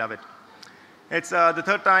absolutely love it. It's the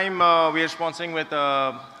third time we are sponsoring with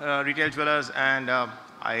retail jewelers, and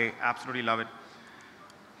I absolutely love it.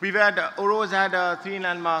 Oro has had 3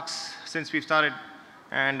 landmarks since we've started,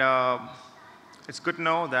 and it's good to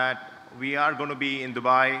know that we are going to be in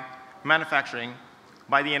Dubai manufacturing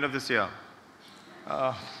by the end of this year.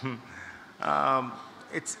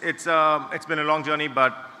 It's been a long journey,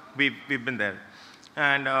 but we've been there.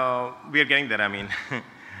 And we are getting there, I mean.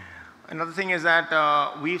 Another thing is that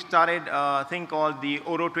we've started a thing called the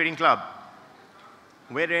Oro Trading Club,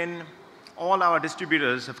 wherein all our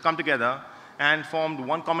distributors have come together and formed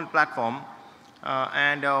one common platform,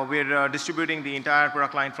 and we're distributing the entire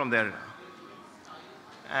product line from there.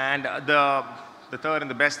 And the third and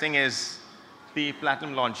the best thing is the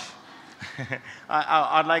Platinum launch.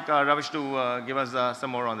 I'd like Ravish to give us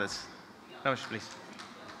some more on this. Ravish, please.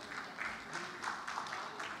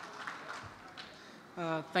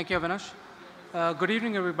 Thank you, Avinash. Good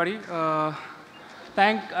evening, everybody. I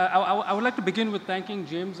would like to begin with thanking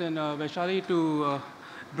James and Vaishali to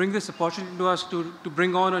bring this opportunity to us to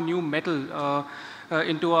bring on a new metal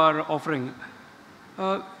into our offering.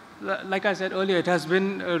 Like I said earlier, it has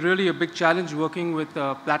been really a big challenge working with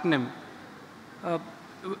Platinum. I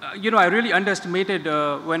really underestimated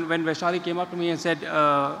when Vaishali came up to me and said,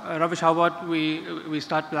 Ravish, how about we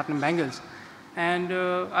start Platinum Bangles? And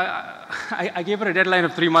I gave her a deadline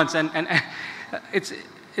of 3 months, and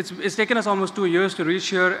it's taken us almost 2 years to reach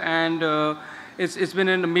here, and it's been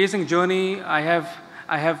an amazing journey. I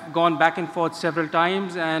have gone back and forth several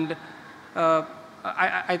times, and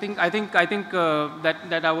I think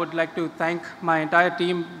that I would like to thank my entire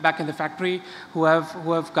team back in the factory who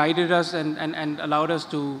have guided us and allowed us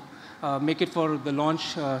to make it for the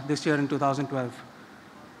launch this year in 2012.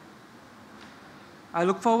 I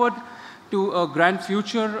look forward to a grand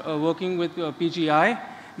future working with PGI.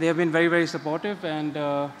 They have been very, very supportive, and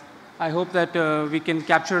I hope that we can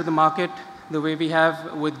capture the market the way we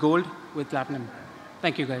have with gold, with Platinum.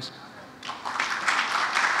 Thank you, guys.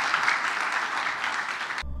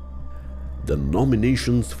 The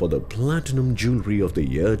nominations for the Platinum Jewelry of the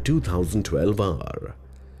Year 2012 are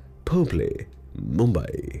Poplay,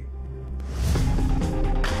 Mumbai;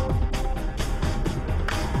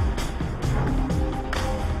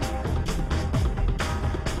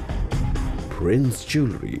 Prince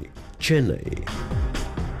Jewelry, Chennai;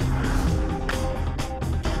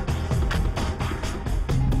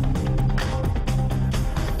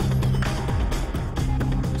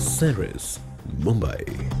 Ceres, Mumbai;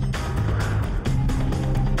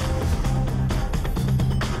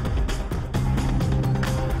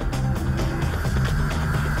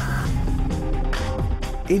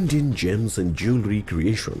 Indian Gems and Jewelry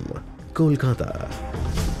Creation, Kolkata;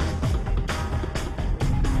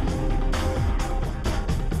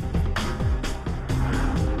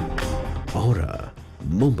 Aura,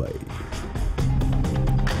 Mumbai;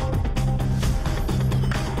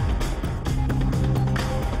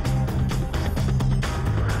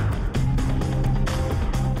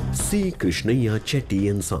 C. Krishnaiya Chetty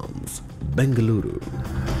and Sons, Bengaluru;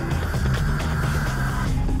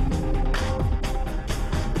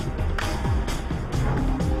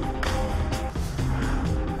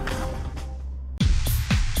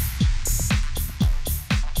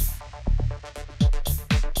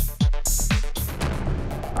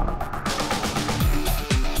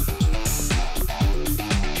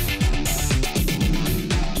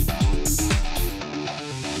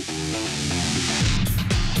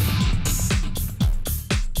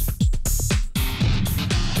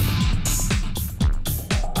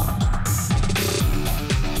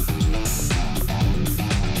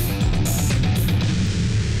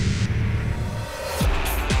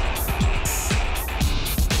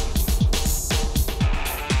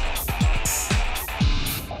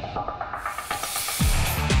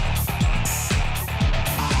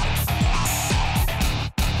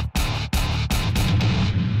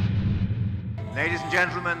 Ladies and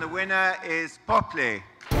gentlemen, the winner is Popley.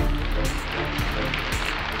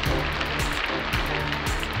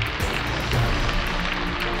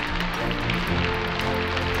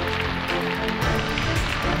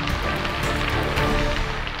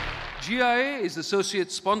 GIA is the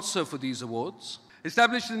associate sponsor for these awards.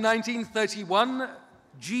 Established in 1931,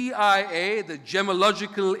 GIA, the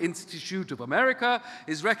Gemological Institute of America,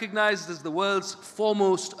 is recognized as the world's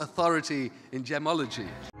foremost authority in gemology.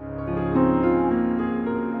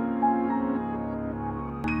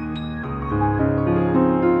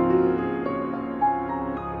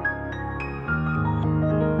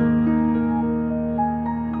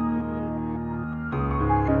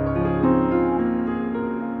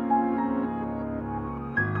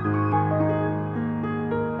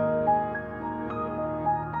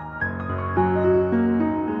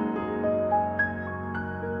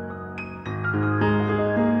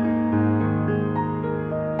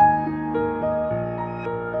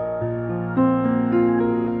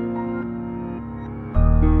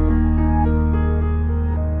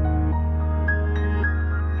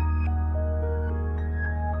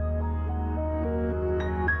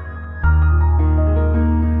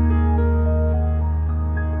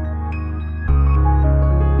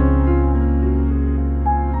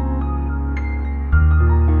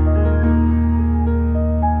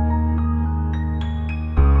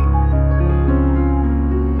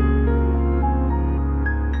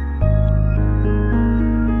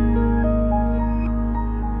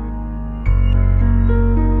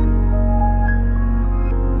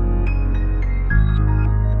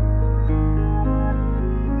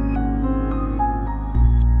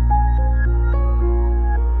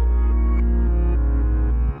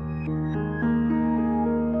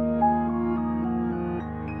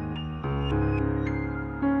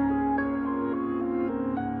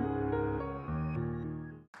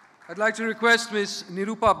 I'd like to request Ms.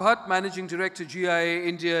 Nirupa Bhatt, Managing Director, GIA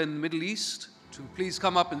India and Middle East, to please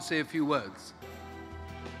come up and say a few words.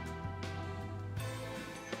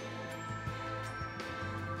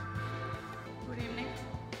 Good evening.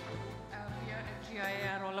 We at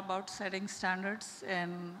GIA are all about setting standards,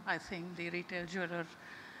 and I think the Retail Jeweler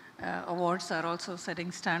Awards are also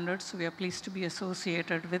setting standards, so we are pleased to be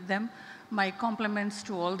associated with them. My compliments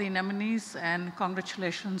to all the nominees and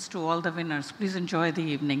congratulations to all the winners. Please enjoy the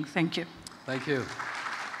evening. Thank you. Thank you.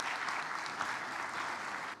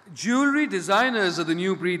 Jewelry designers are the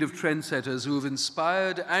new breed of trendsetters who have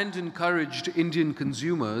inspired and encouraged Indian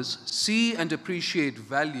consumers see and appreciate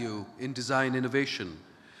value in design innovation.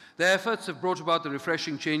 Their efforts have brought about the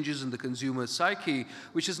refreshing changes in the consumer psyche,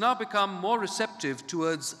 which has now become more receptive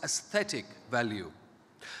towards aesthetic value.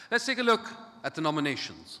 Let's take a look at the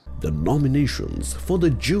nominations. The nominations for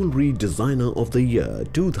the Jewelry Designer of the Year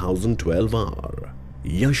 2012 are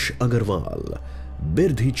Yash Agarwal,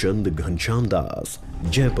 Birdhi Chand Ghanshyam Das,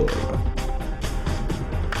 Jaipur.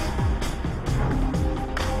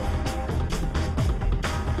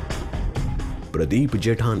 Pradeep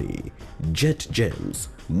Jethani, Jet Gems,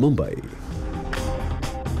 Mumbai.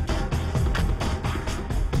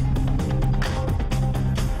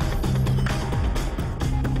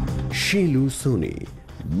 Sheelu Soni,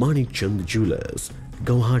 Manik Chand Jewelers,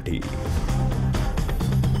 Guwahati.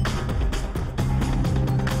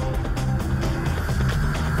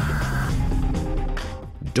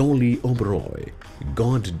 Dolly Oberoi,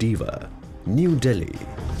 God Diva, New Delhi.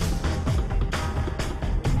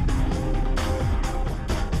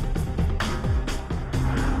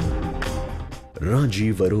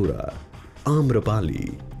 Rajiv Arora,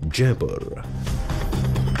 Amrapali, Jaipur.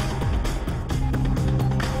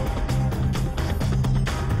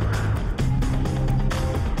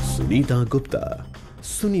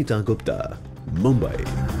 Sunita Gupta, Mumbai.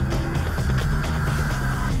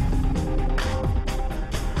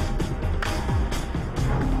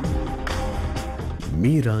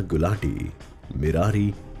 Meera Gulati,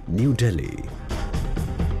 Mirari, New Delhi.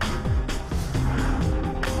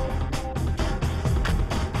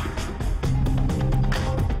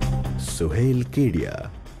 Sohail Kedia,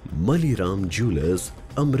 Maliram Jewelers,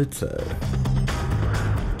 Amritsar.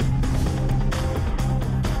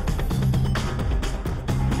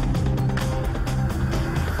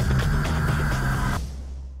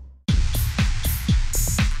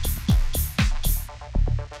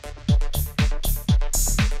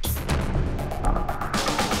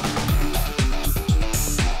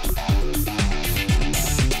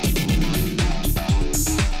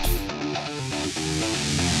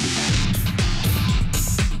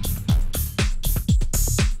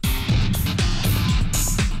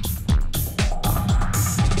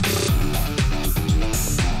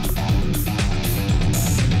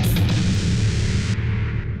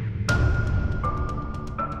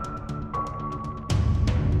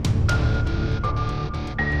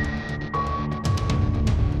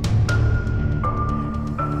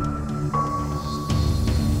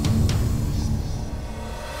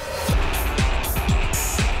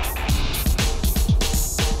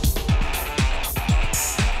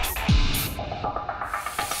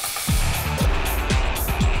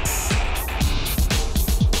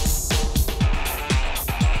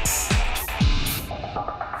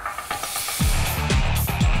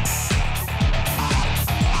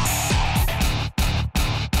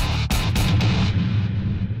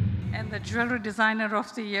 Jewelry Designer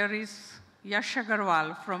of the Year is Yash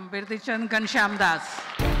Agarwal from Birdichan Ghanshyam Das.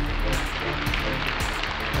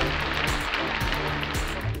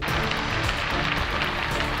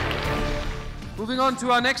 Moving on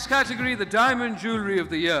to our next category, the Diamond Jewelry of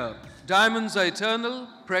the Year. Diamonds are eternal,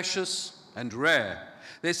 precious, and rare.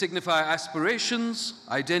 They signify aspirations,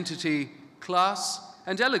 identity, class,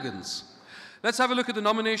 and elegance. Let's have a look at the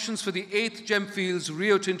nominations for the 8th Gemfields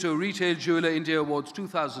Rio Tinto Retail Jeweler India Awards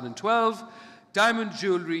 2012 Diamond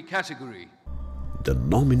Jewelry category. The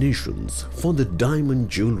nominations for the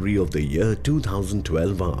Diamond Jewelry of the Year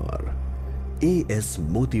 2012 are A.S.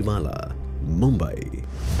 Motiwala, Mumbai;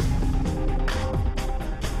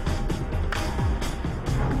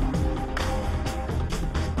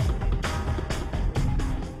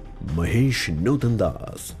 Mahesh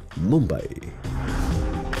Notandas, Mumbai;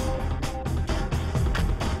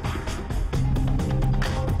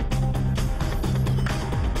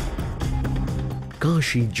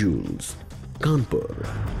 Kashi Jewels, Kanpur;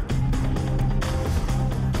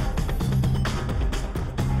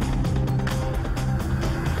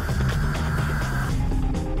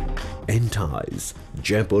 Entice,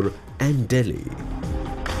 Jaipur and Delhi;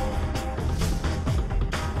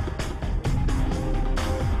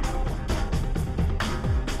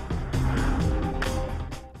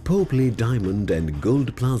 Popley Diamond and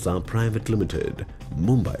Gold Plaza Private Limited,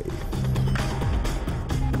 Mumbai;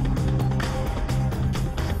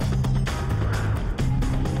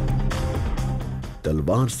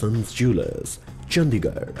 Talwar Sons Jewelers,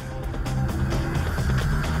 Chandigarh;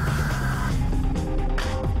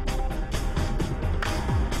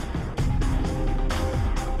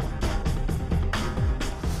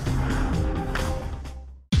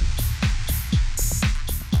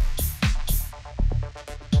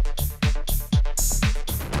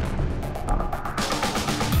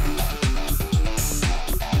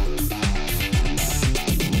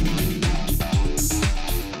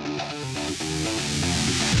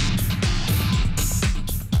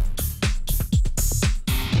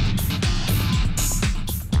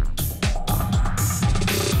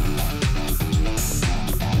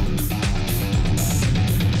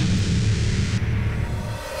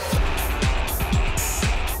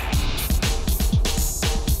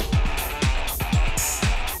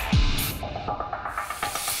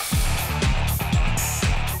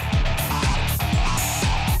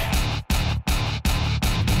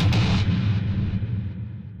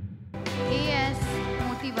 A.S.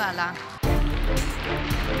 Motiwala.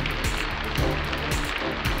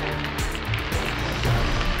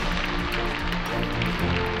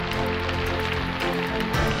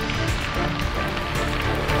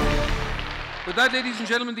 With that, ladies and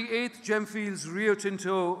gentlemen, the 8th Gemfields Rio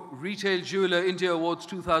Tinto Retail Jeweler India Awards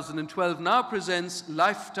 2012 now presents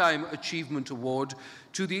Lifetime Achievement Award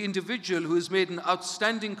to the individual who has made an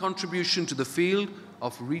outstanding contribution to the field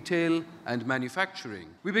of retail and manufacturing.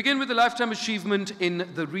 We begin with the Lifetime Achievement in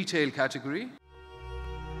the retail category.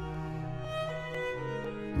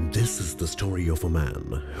 This is the story of a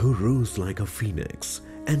man who rose like a phoenix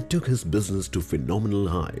and took his business to phenomenal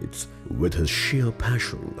heights with his sheer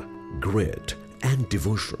passion, grit and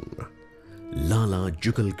devotion. Lala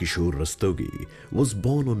Jugal Kishore Rastogi was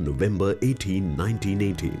born on November 18,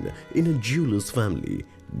 1918 in a jeweller's family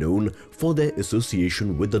known for their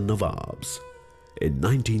association with the Nawabs. In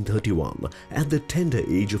 1931, at the tender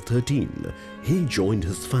age of 13, he joined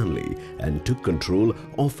his family and took control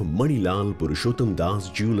of Manilal Purushottam Das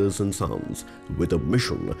Jewellers and Sons with a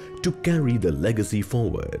mission to carry the legacy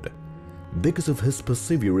forward. Because of his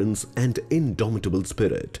perseverance and indomitable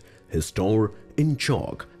spirit, his store in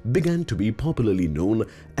Chowk began to be popularly known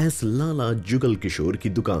as Lala Jugal Kishore Ki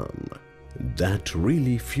Dukaan. That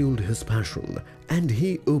really fueled his passion, and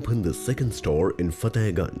he opened the second store in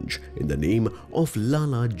Fatehganj in the name of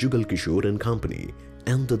Lala Jugal Kishore and Company,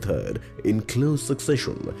 and the third in close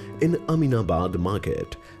succession in Aminabad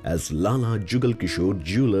market as Lala Jugal Kishore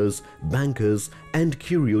Jewelers, Bankers and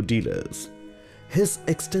Curio Dealers. His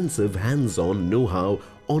extensive hands-on know-how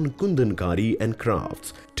on kundankari and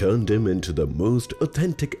crafts turned him into the most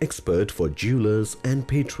authentic expert for jewelers and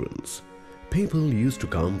patrons. People used to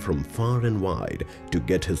come from far and wide to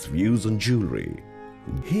get his views on jewelry.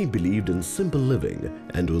 He believed in simple living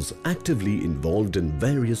and was actively involved in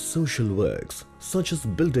various social works such as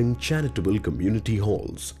building charitable community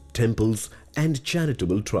halls, temples and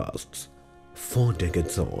charitable trusts. 4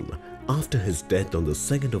 decades on, after his death on the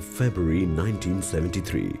 2nd of February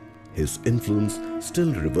 1973, his influence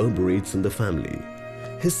still reverberates in the family.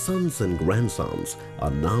 His sons and grandsons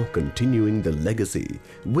are now continuing the legacy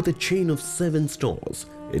with a chain of 7 stores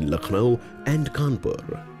in Lucknow and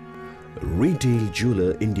Kanpur. Retail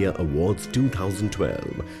Jeweler India Awards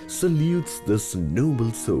 2012 salutes this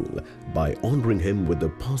noble soul by honoring him with the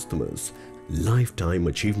posthumous Lifetime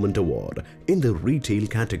Achievement Award in the retail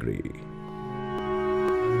category.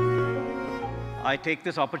 I take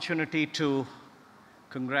this opportunity to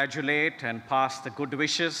congratulate and pass the good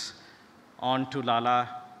wishes on to Lala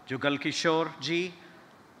Jugal Kishore ji,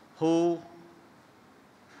 who,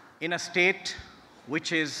 in a state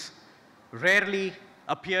which is rarely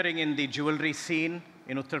appearing in the jewelry scene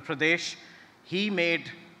in Uttar Pradesh, he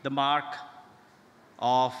made the mark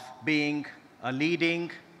of being a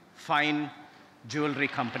leading fine jewelry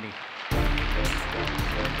company.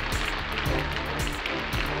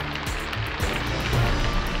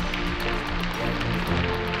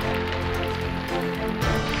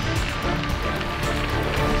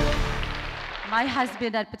 My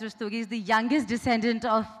husband, Arpit Rastogi, is the youngest descendant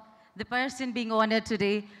of the person being honored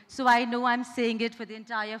today. So I know I'm saying it for the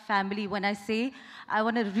entire family when I say I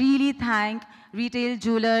want to really thank retail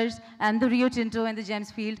jewelers and the Rio Tinto and the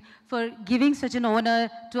Gemfields for giving such an honor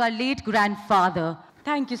to our late grandfather.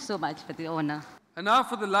 Thank you so much for the honor. And now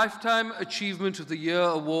for the Lifetime Achievement of the Year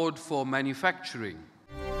Award for Manufacturing.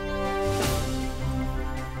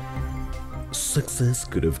 Success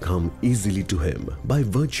could have come easily to him by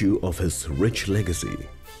virtue of his rich legacy,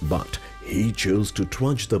 but he chose to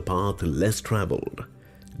trudge the path less traveled.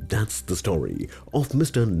 That's the story of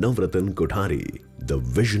Mr. Navratan Kothari, the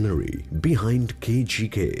visionary behind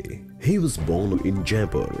KGK. He was born in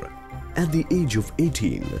Jaipur. At the age of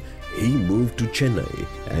 18, he moved to Chennai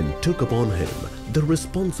and took upon him the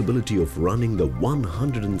responsibility of running the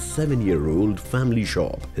 107-year-old family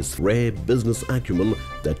shop, his rare business acumen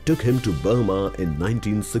that took him to Burma in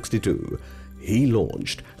 1962. He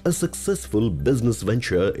launched a successful business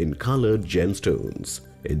venture in colored gemstones.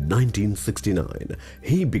 In 1969,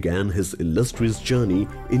 he began his illustrious journey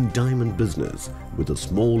in diamond business with a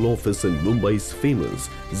small office in Mumbai's famous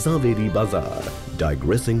Zaveri Bazaar,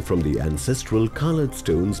 digressing from the ancestral colored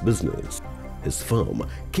stones business. His firm,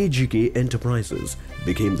 KGK Enterprises,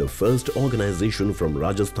 became the first organization from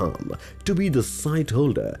Rajasthan to be the site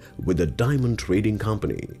holder with a diamond trading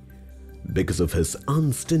company. Because of his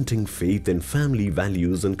unstinting faith in family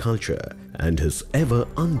values and culture and his ever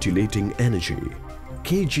undulating energy,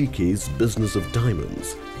 KGK's business of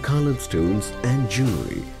diamonds, colored stones and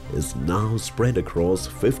jewelry is now spread across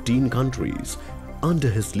 15 countries. Under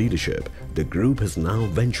his leadership, the group has now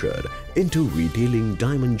ventured into retailing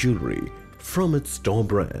diamond jewelry from its store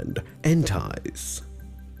brand, Entice.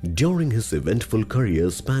 During his eventful career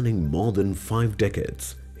spanning more than 5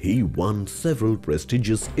 decades, he won several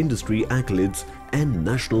prestigious industry accolades and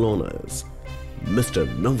national honors. Mr.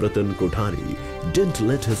 Navratan Kothari didn't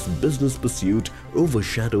let his business pursuit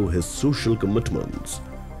overshadow his social commitments.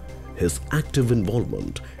 His active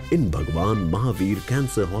involvement in Bhagwan Mahavir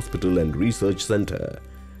Cancer Hospital and Research Center,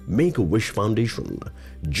 Make-A-Wish Foundation,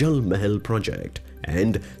 Jal Mahal Project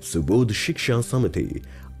and Subodh Shiksha Samiti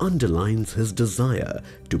underlines his desire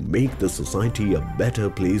to make the society a better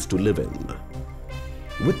place to live in.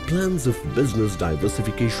 With plans of business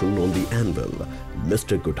diversification on the anvil,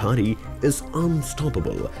 Mr. Kothari is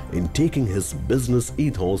unstoppable in taking his business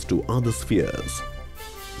ethos to other spheres.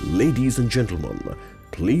 Ladies and gentlemen,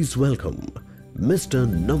 please welcome Mr.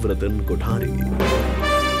 Navratan Kothari.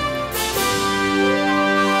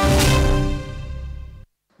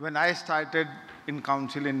 When I started in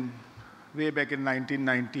council way back in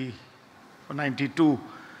 1990 or 92,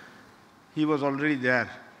 he was already there.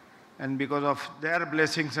 And because of their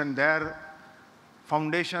blessings and their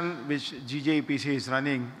foundation which GJEPC is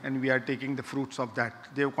running, and we are taking the fruits of that.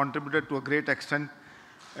 They have contributed to a great extent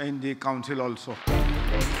in the council also.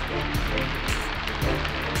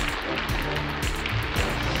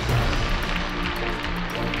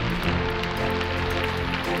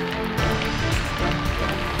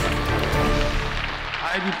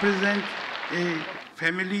 I represent a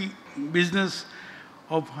family business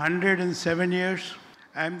of 107 years.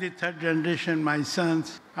 I am the 3rd generation. My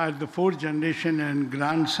sons are the 4th generation, and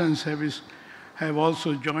grandsons have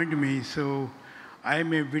also joined me. So I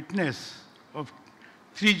am a witness of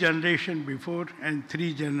 3 generations before and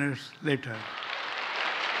 3 generations later.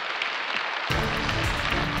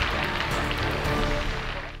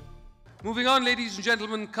 Moving on, ladies and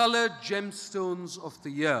gentlemen, Colored Gemstones of the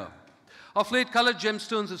Year. Of late, colored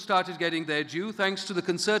gemstones have started getting their due thanks to the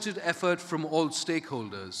concerted effort from all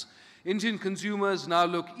stakeholders. Indian consumers now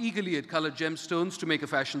look eagerly at colored gemstones to make a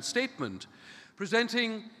fashion statement.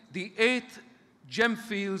 Presenting the 8th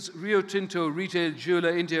Gemfields Rio Tinto Retail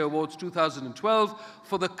Jeweler India Awards 2012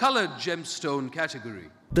 for the Coloured Gemstone category.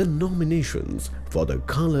 The nominations for the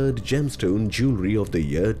Coloured Gemstone Jewellery of the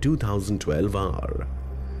Year 2012 are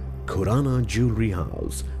Khurana Jewellery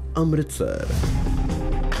House, Amritsar;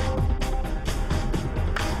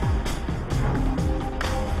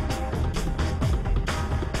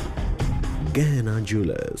 Gehna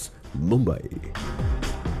Jewellers, Mumbai;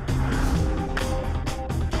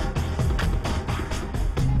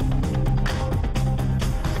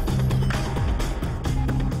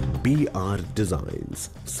 BR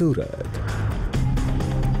Designs, Surat;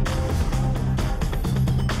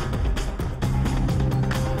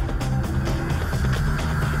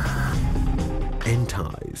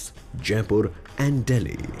 Entice, Jaipur and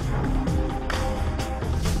Delhi;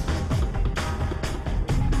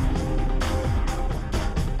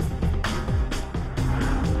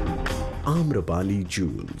 Amrapali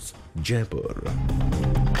Jewels, Jaipur;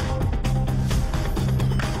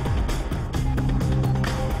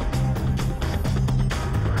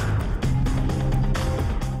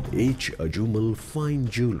 H. Ajumal Fine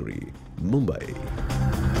Jewellery, Mumbai;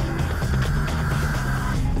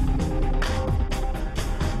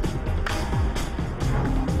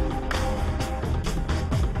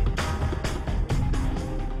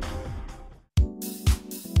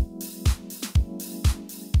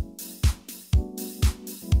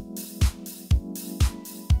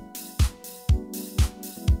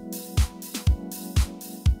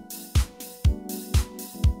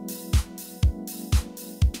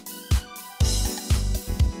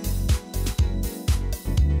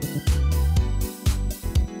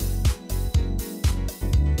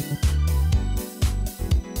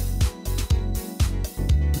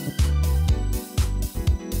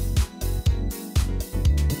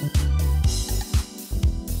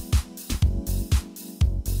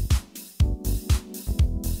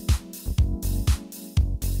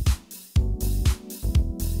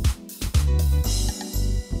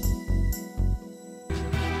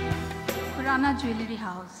 Khurana Jewellery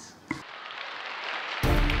House.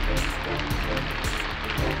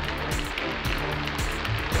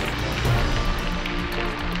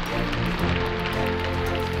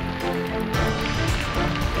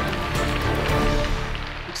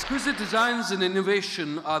 Exquisite designs and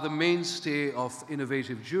innovation are the mainstay of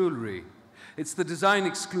innovative jewellery. It's the design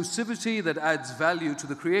exclusivity that adds value to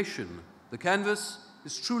the creation. The canvas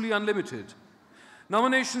is truly unlimited.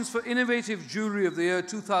 Nominations for Innovative Jewellery of the Year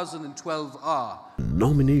 2012 are: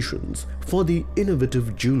 Nominations for the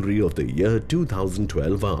Innovative Jewellery of the Year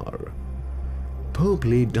 2012 are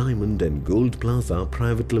Purpley Diamond and Gold Plaza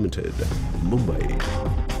Private Limited, Mumbai;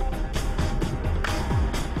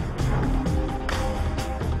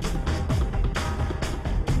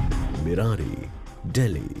 Mirari,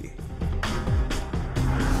 Delhi;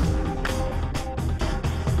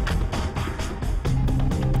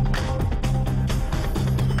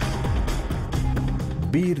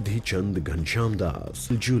 Birdhi Chand Ghanshyam Das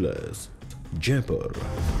Jewellers, Jaipur;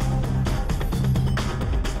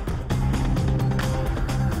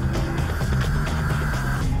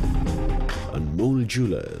 Anmol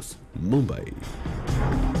Jewellers, Mumbai;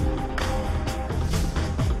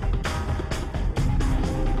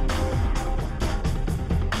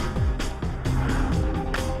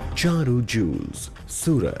 Charu Jewels,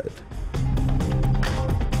 Surat;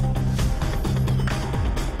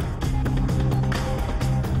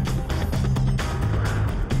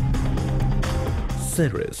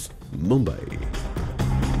 Ceres, Mumbai;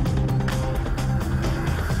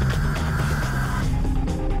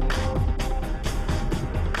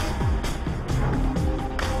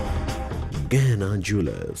 Gehna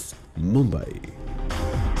Jewellers, Mumbai;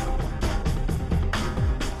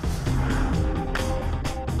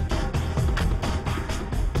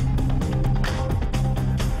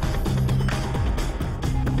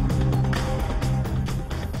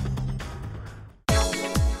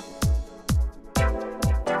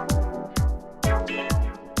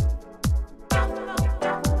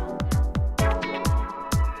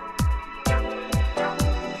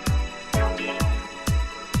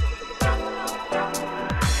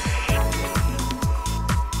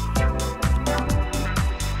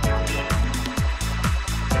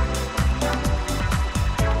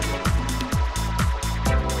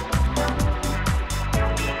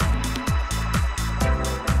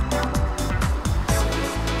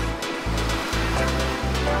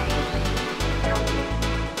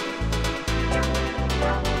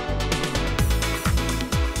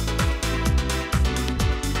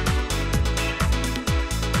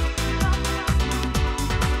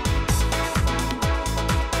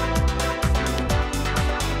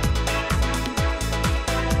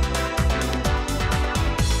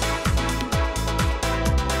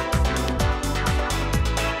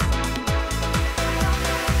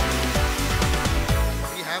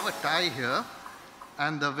 tie here,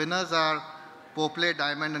 and the winners are Pople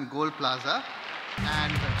Diamond and Gold Plaza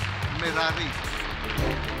and Mirari.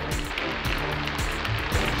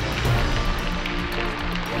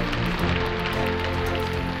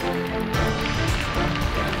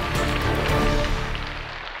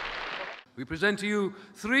 We present to you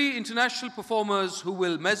 3 international performers who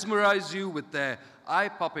will mesmerize you with their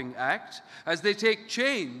eye-popping act as they take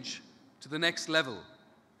change to the next level.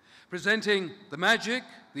 Presenting the magic,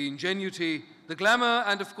 the ingenuity, the glamour,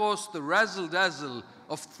 and of course the razzle-dazzle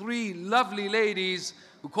of 3 lovely ladies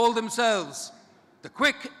who call themselves the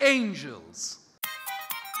Quick Angels.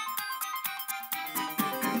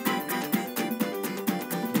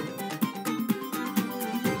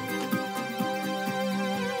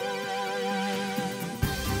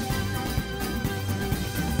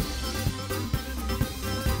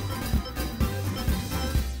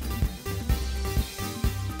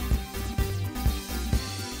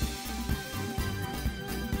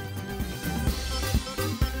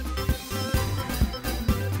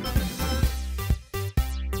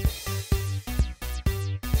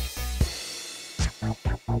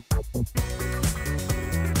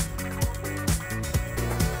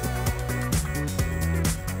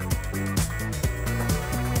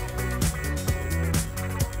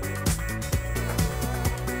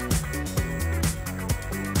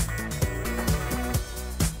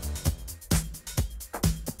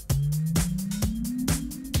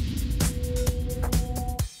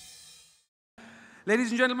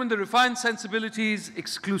 Ladies and gentlemen, the refined sensibilities,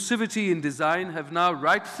 exclusivity in design have now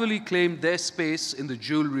rightfully claimed their space in the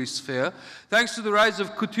jewelry sphere, thanks to the rise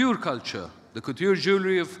of couture culture. The Couture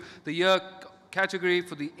Jewelry of the Year category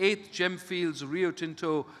for the 8th Gemfields Rio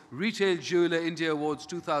Tinto Retail Jeweler India Awards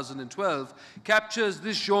 2012 captures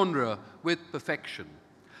this genre with perfection.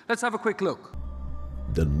 Let's have a quick look.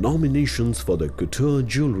 The nominations for the Couture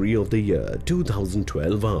Jewelry of the Year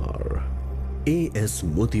 2012 are A.S.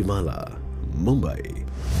 Motiwala, Mumbai.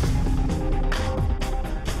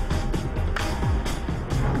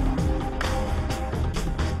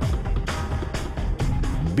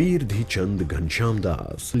 Birdhi Chand Ghanshyam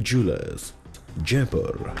Das Jewelers,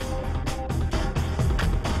 Jaipur.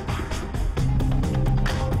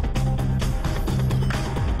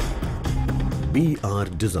 BR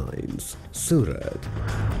Designs, Surat.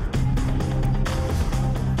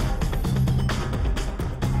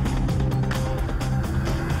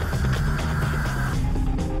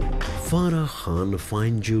 Farah Khan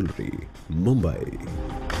Fine Jewelry, Mumbai.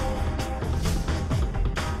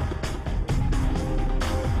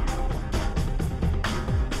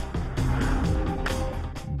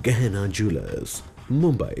 Gehna Jewelers,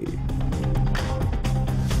 Mumbai.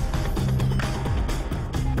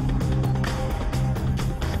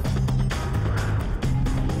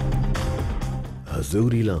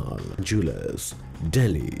 Hazuri Lal Jewelers,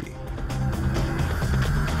 Delhi.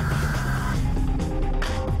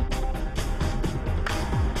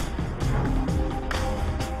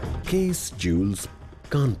 Case Jewels,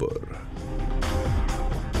 Kanpur.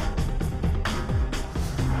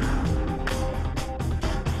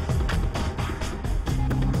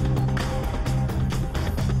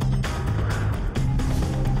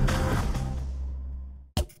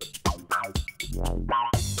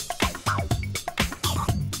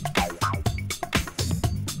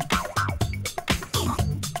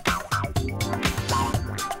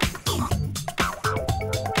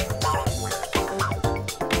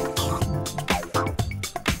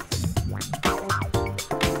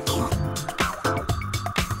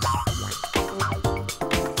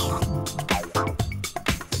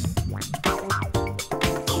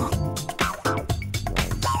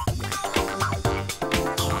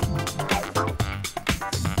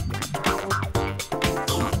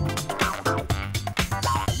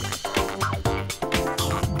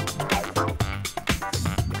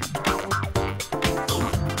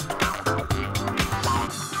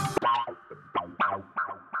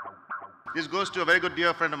 This goes to a very good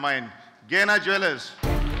dear friend of mine, Gehna Jewelers.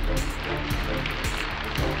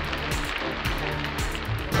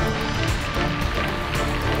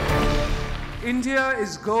 India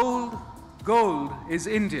is gold, gold is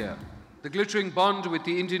India. The glittering bond with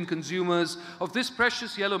the Indian consumers of this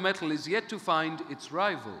precious yellow metal is yet to find its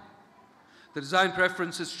rival. The design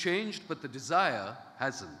preference has changed, but the desire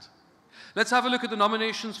hasn't. Let's have a look at the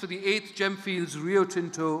nominations for the 8th Gemfields Rio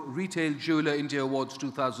Tinto Retail Jeweler India Awards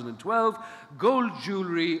 2012 Gold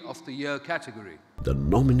Jewelry of the Year category. The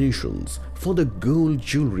nominations for the Gold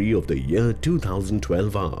Jewelry of the Year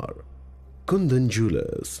 2012 are Kundan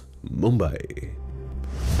Jewelers, Mumbai.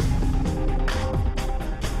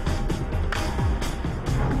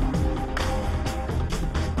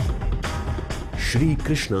 Shri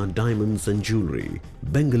Krishna Diamonds and Jewelry,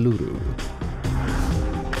 Bengaluru.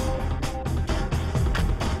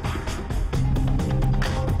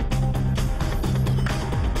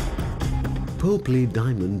 Purple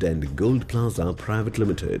Diamond and Gold Plaza Private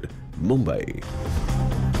Limited, Mumbai.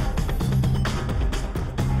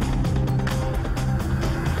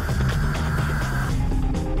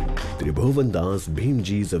 Tribhuvan Das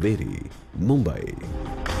Bhimji Zaveri, Mumbai.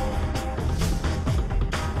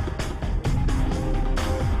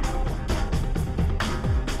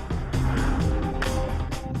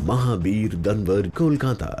 Mahabir Danwar,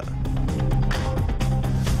 Kolkata.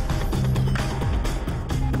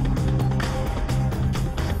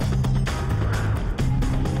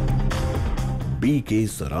 BK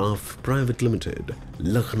Saraf Private Limited,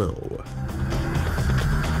 Lucknow.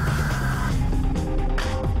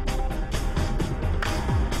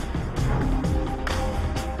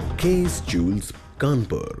 Case Jewels,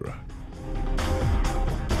 Kanpur.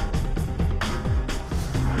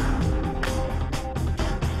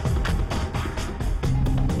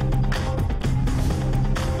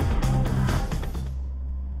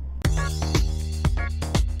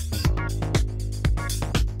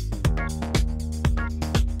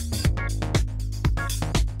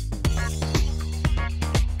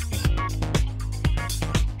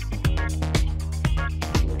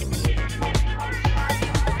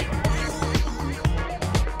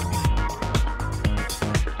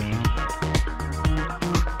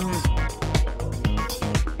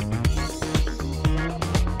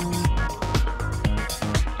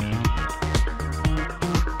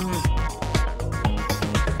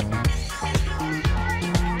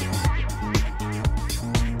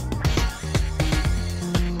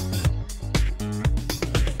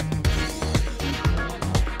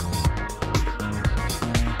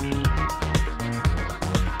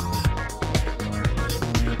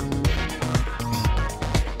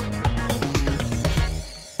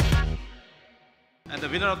 The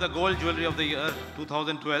winner of the Gold Jewelry of the Year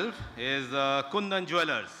 2012 is Kundan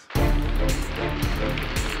Jewelers.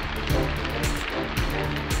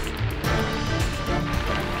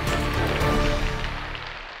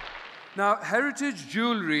 Now, heritage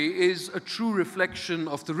jewelry is a true reflection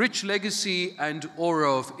of the rich legacy and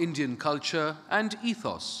aura of Indian culture and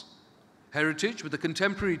ethos. Heritage with a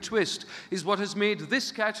contemporary twist is what has made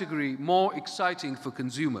this category more exciting for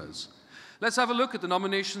consumers. Let's have a look at the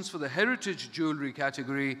nominations for the Heritage Jewelry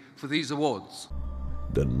category for these awards.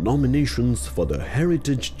 The nominations for the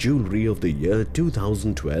Heritage Jewelry of the Year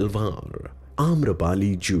 2012 are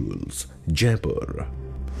Amrapali Jewels, Jaipur.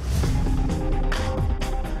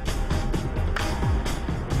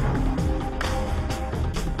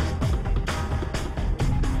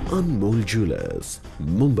 Anmol Jewelers,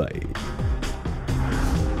 Mumbai.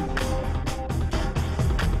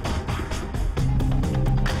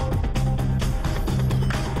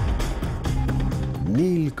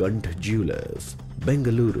 Neelkant Jewelers,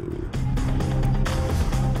 Bengaluru.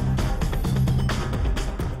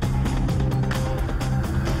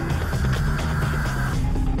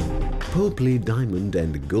 Purple Diamond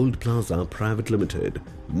and Gold Plaza Private Limited,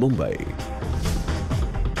 Mumbai.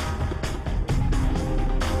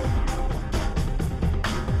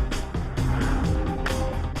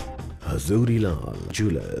 Hazorilal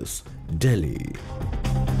Jewelers, Delhi.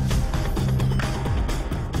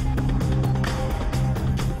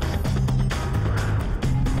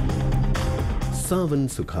 Savan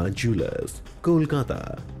Sukha Jewelers,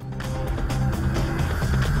 Kolkata.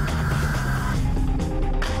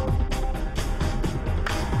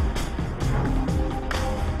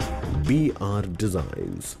 BR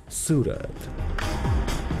Designs, Surat.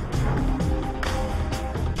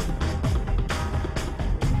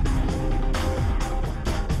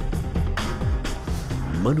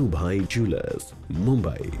 Manubhai Jewelers,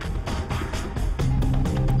 Mumbai.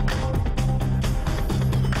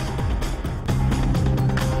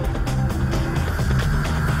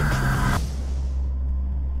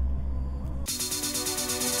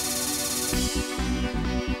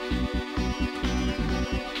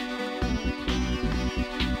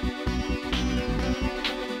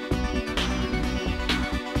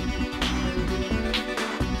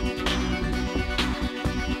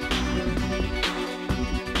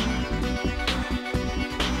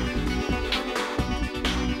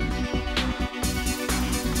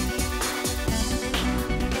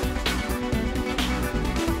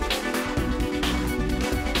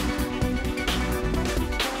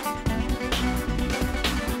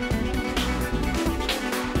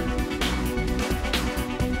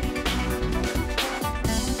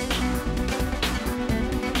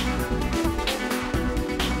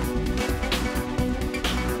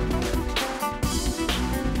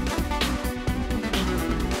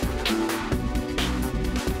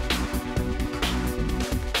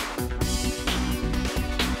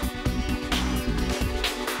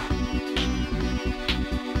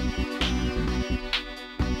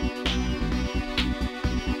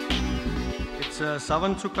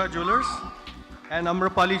 Savansukha Jewelers and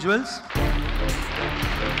Amrapali Jewels.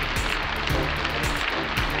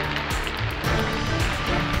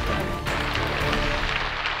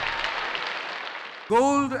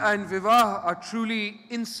 Gold and Vivah are truly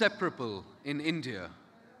inseparable in India.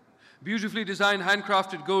 Beautifully designed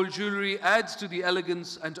handcrafted gold jewelry adds to the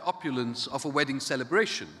elegance and opulence of a wedding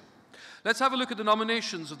celebration. Let's have a look at the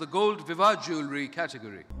nominations of the Gold Vivah Jewelry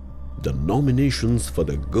category. The nominations for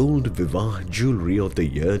the Gold Vivah Jewelry of the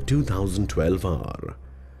Year 2012 are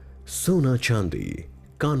Sona Chandi,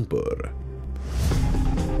 Kanpur;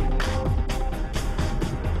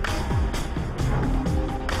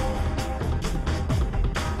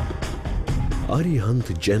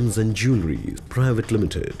 Arihant Gems and Jewelry Private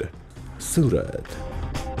Limited, Surat;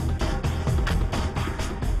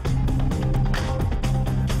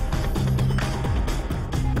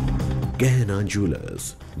 Gehna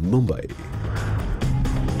Jewelers, Mumbai;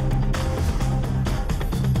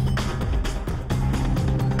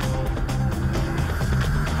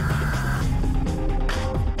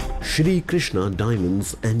 Shri Krishna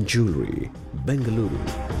Diamonds and Jewelry, Bengaluru;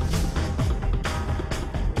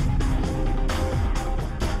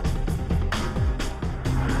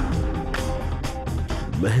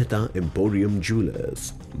 Mehta Emporium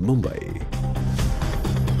Jewelers, Mumbai;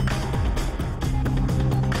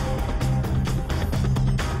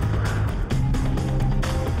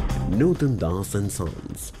 Nutan Das and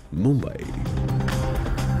Sons, Mumbai;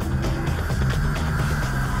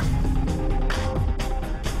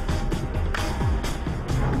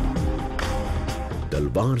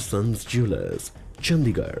 Dalbar Sons Jewelers,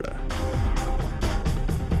 Chandigarh;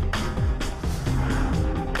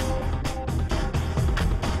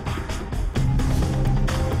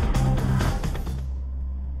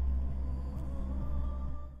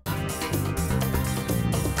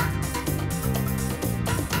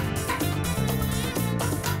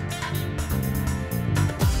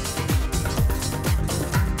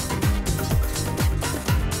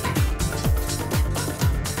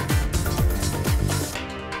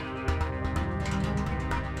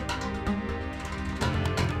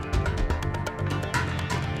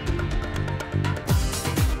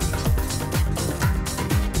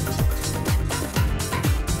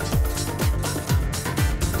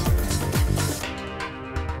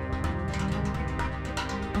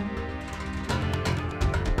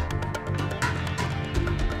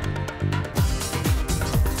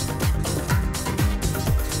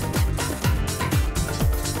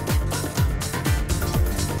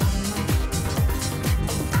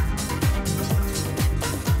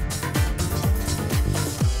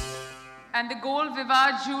 And the Gold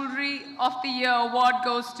Vivah Jewelry of the Year award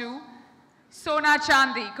goes to Sona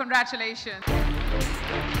Chandi. Congratulations.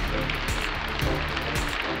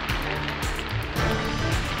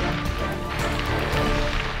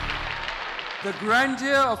 The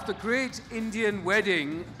grandeur of the great Indian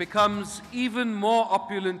wedding becomes even more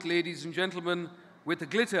opulent, ladies and gentlemen, with the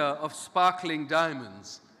glitter of sparkling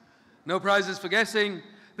diamonds. No prizes for guessing,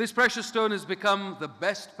 this precious stone has become the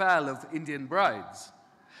best pal of Indian brides.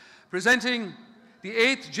 Presenting the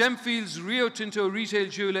 8th Gemfields Rio Tinto Retail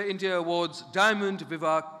Jeweler India Awards Diamond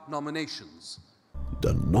Vivah nominations.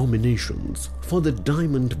 The nominations for the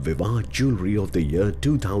Diamond Vivah Jewelry of the Year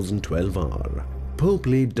 2012 are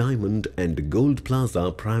Purple Diamond and Gold Plaza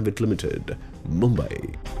Private Limited,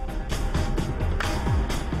 Mumbai;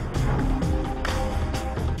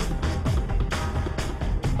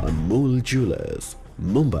 Anmol Jewelers,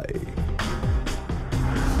 Mumbai;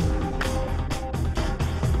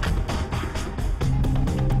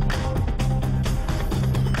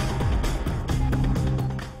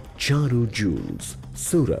 Charu Jewels,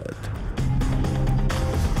 Surat;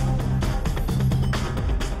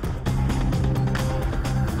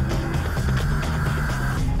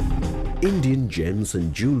 Indian Gems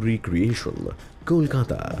and Jewelry Creation,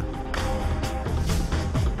 Kolkata;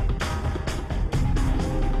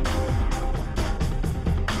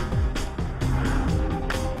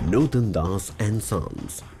 Nutan Das and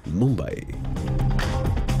Sons, Mumbai;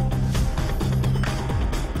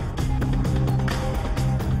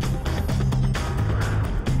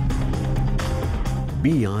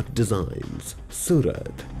 B-Art Designs,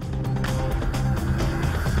 Surat;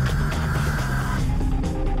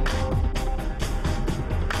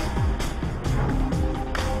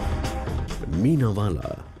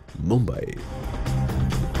 Meenawala, Mumbai;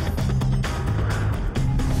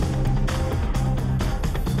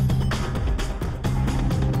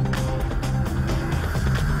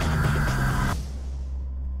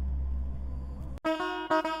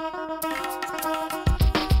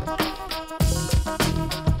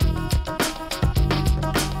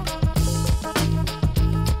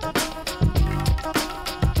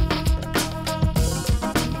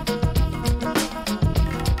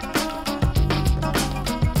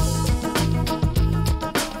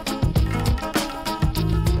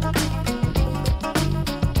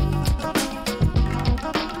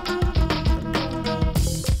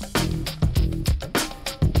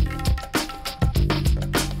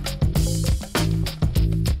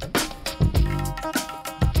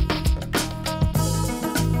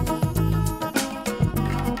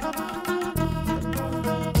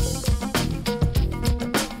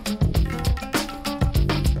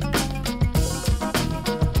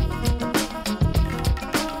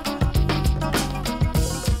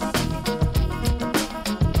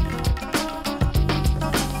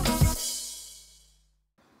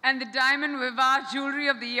 And the Diamond Viva Jewelry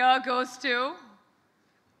of the Year goes to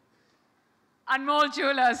Anmol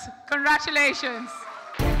Jewelers. Congratulations.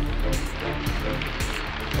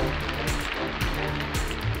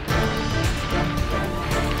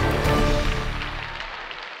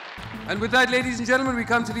 And with that, ladies and gentlemen, we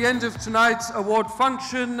come to the end of tonight's award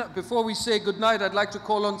function. Before we say goodnight, I'd like to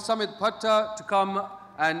call on Samit Bhatta to come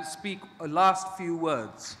and speak a last few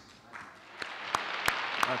words.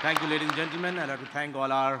 Thank you, ladies and gentlemen. I'd like to thank all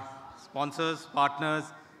our sponsors, partners,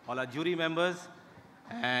 all our jury members,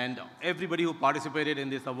 and everybody who participated in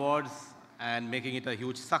these awards and making it a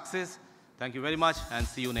huge success. Thank you very much, and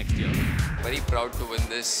see you next year. Very proud to win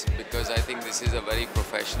this because I think this is a very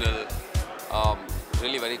professional,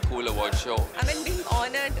 really very cool award show. I mean, being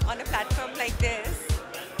honored on a platform like this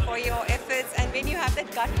for your efforts, and when you have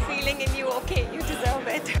that gut feeling in you, okay, you deserve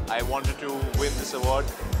it. I wanted to win this award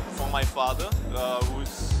for my father,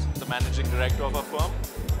 who's the managing director of our firm,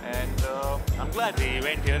 and I'm glad. The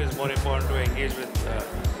event here is more important to engage with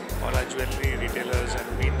all our jewelry retailers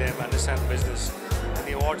and meet them, understand business. And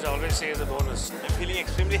the awards I always say is a bonus. I'm feeling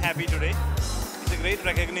extremely happy today. It's a great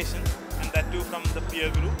recognition, and that too from the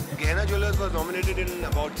peer group. Gehenna Jewelers was nominated in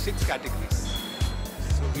about 6 categories.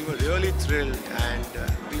 So we were really thrilled, and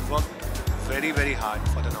we worked very, very hard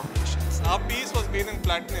for the nominations. Our piece was made in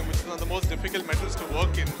platinum, which is one of the most difficult metals to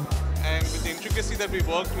work in. And with the intricacy that we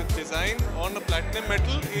worked with design on a platinum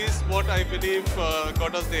metal is what I believe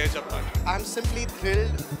got us the edge apart. I'm simply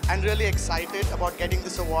thrilled and really excited about getting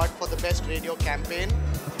this award for the best radio campaign.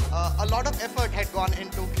 A lot of effort had gone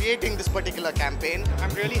into creating this particular campaign.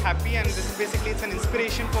 I'm really happy, and this is basically it's an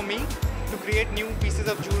inspiration for me to create new pieces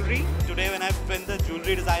of jewelry. Today when I win the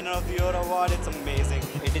Jewelry Designer of the Year award, it's amazing.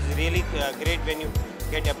 It is really great when you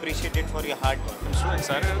get appreciated for your hard work. I'm so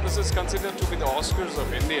excited. This is considered to be the Oscars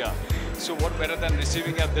of India. So what better than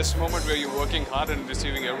receiving at this moment where you're working hard and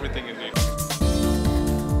receiving everything in it.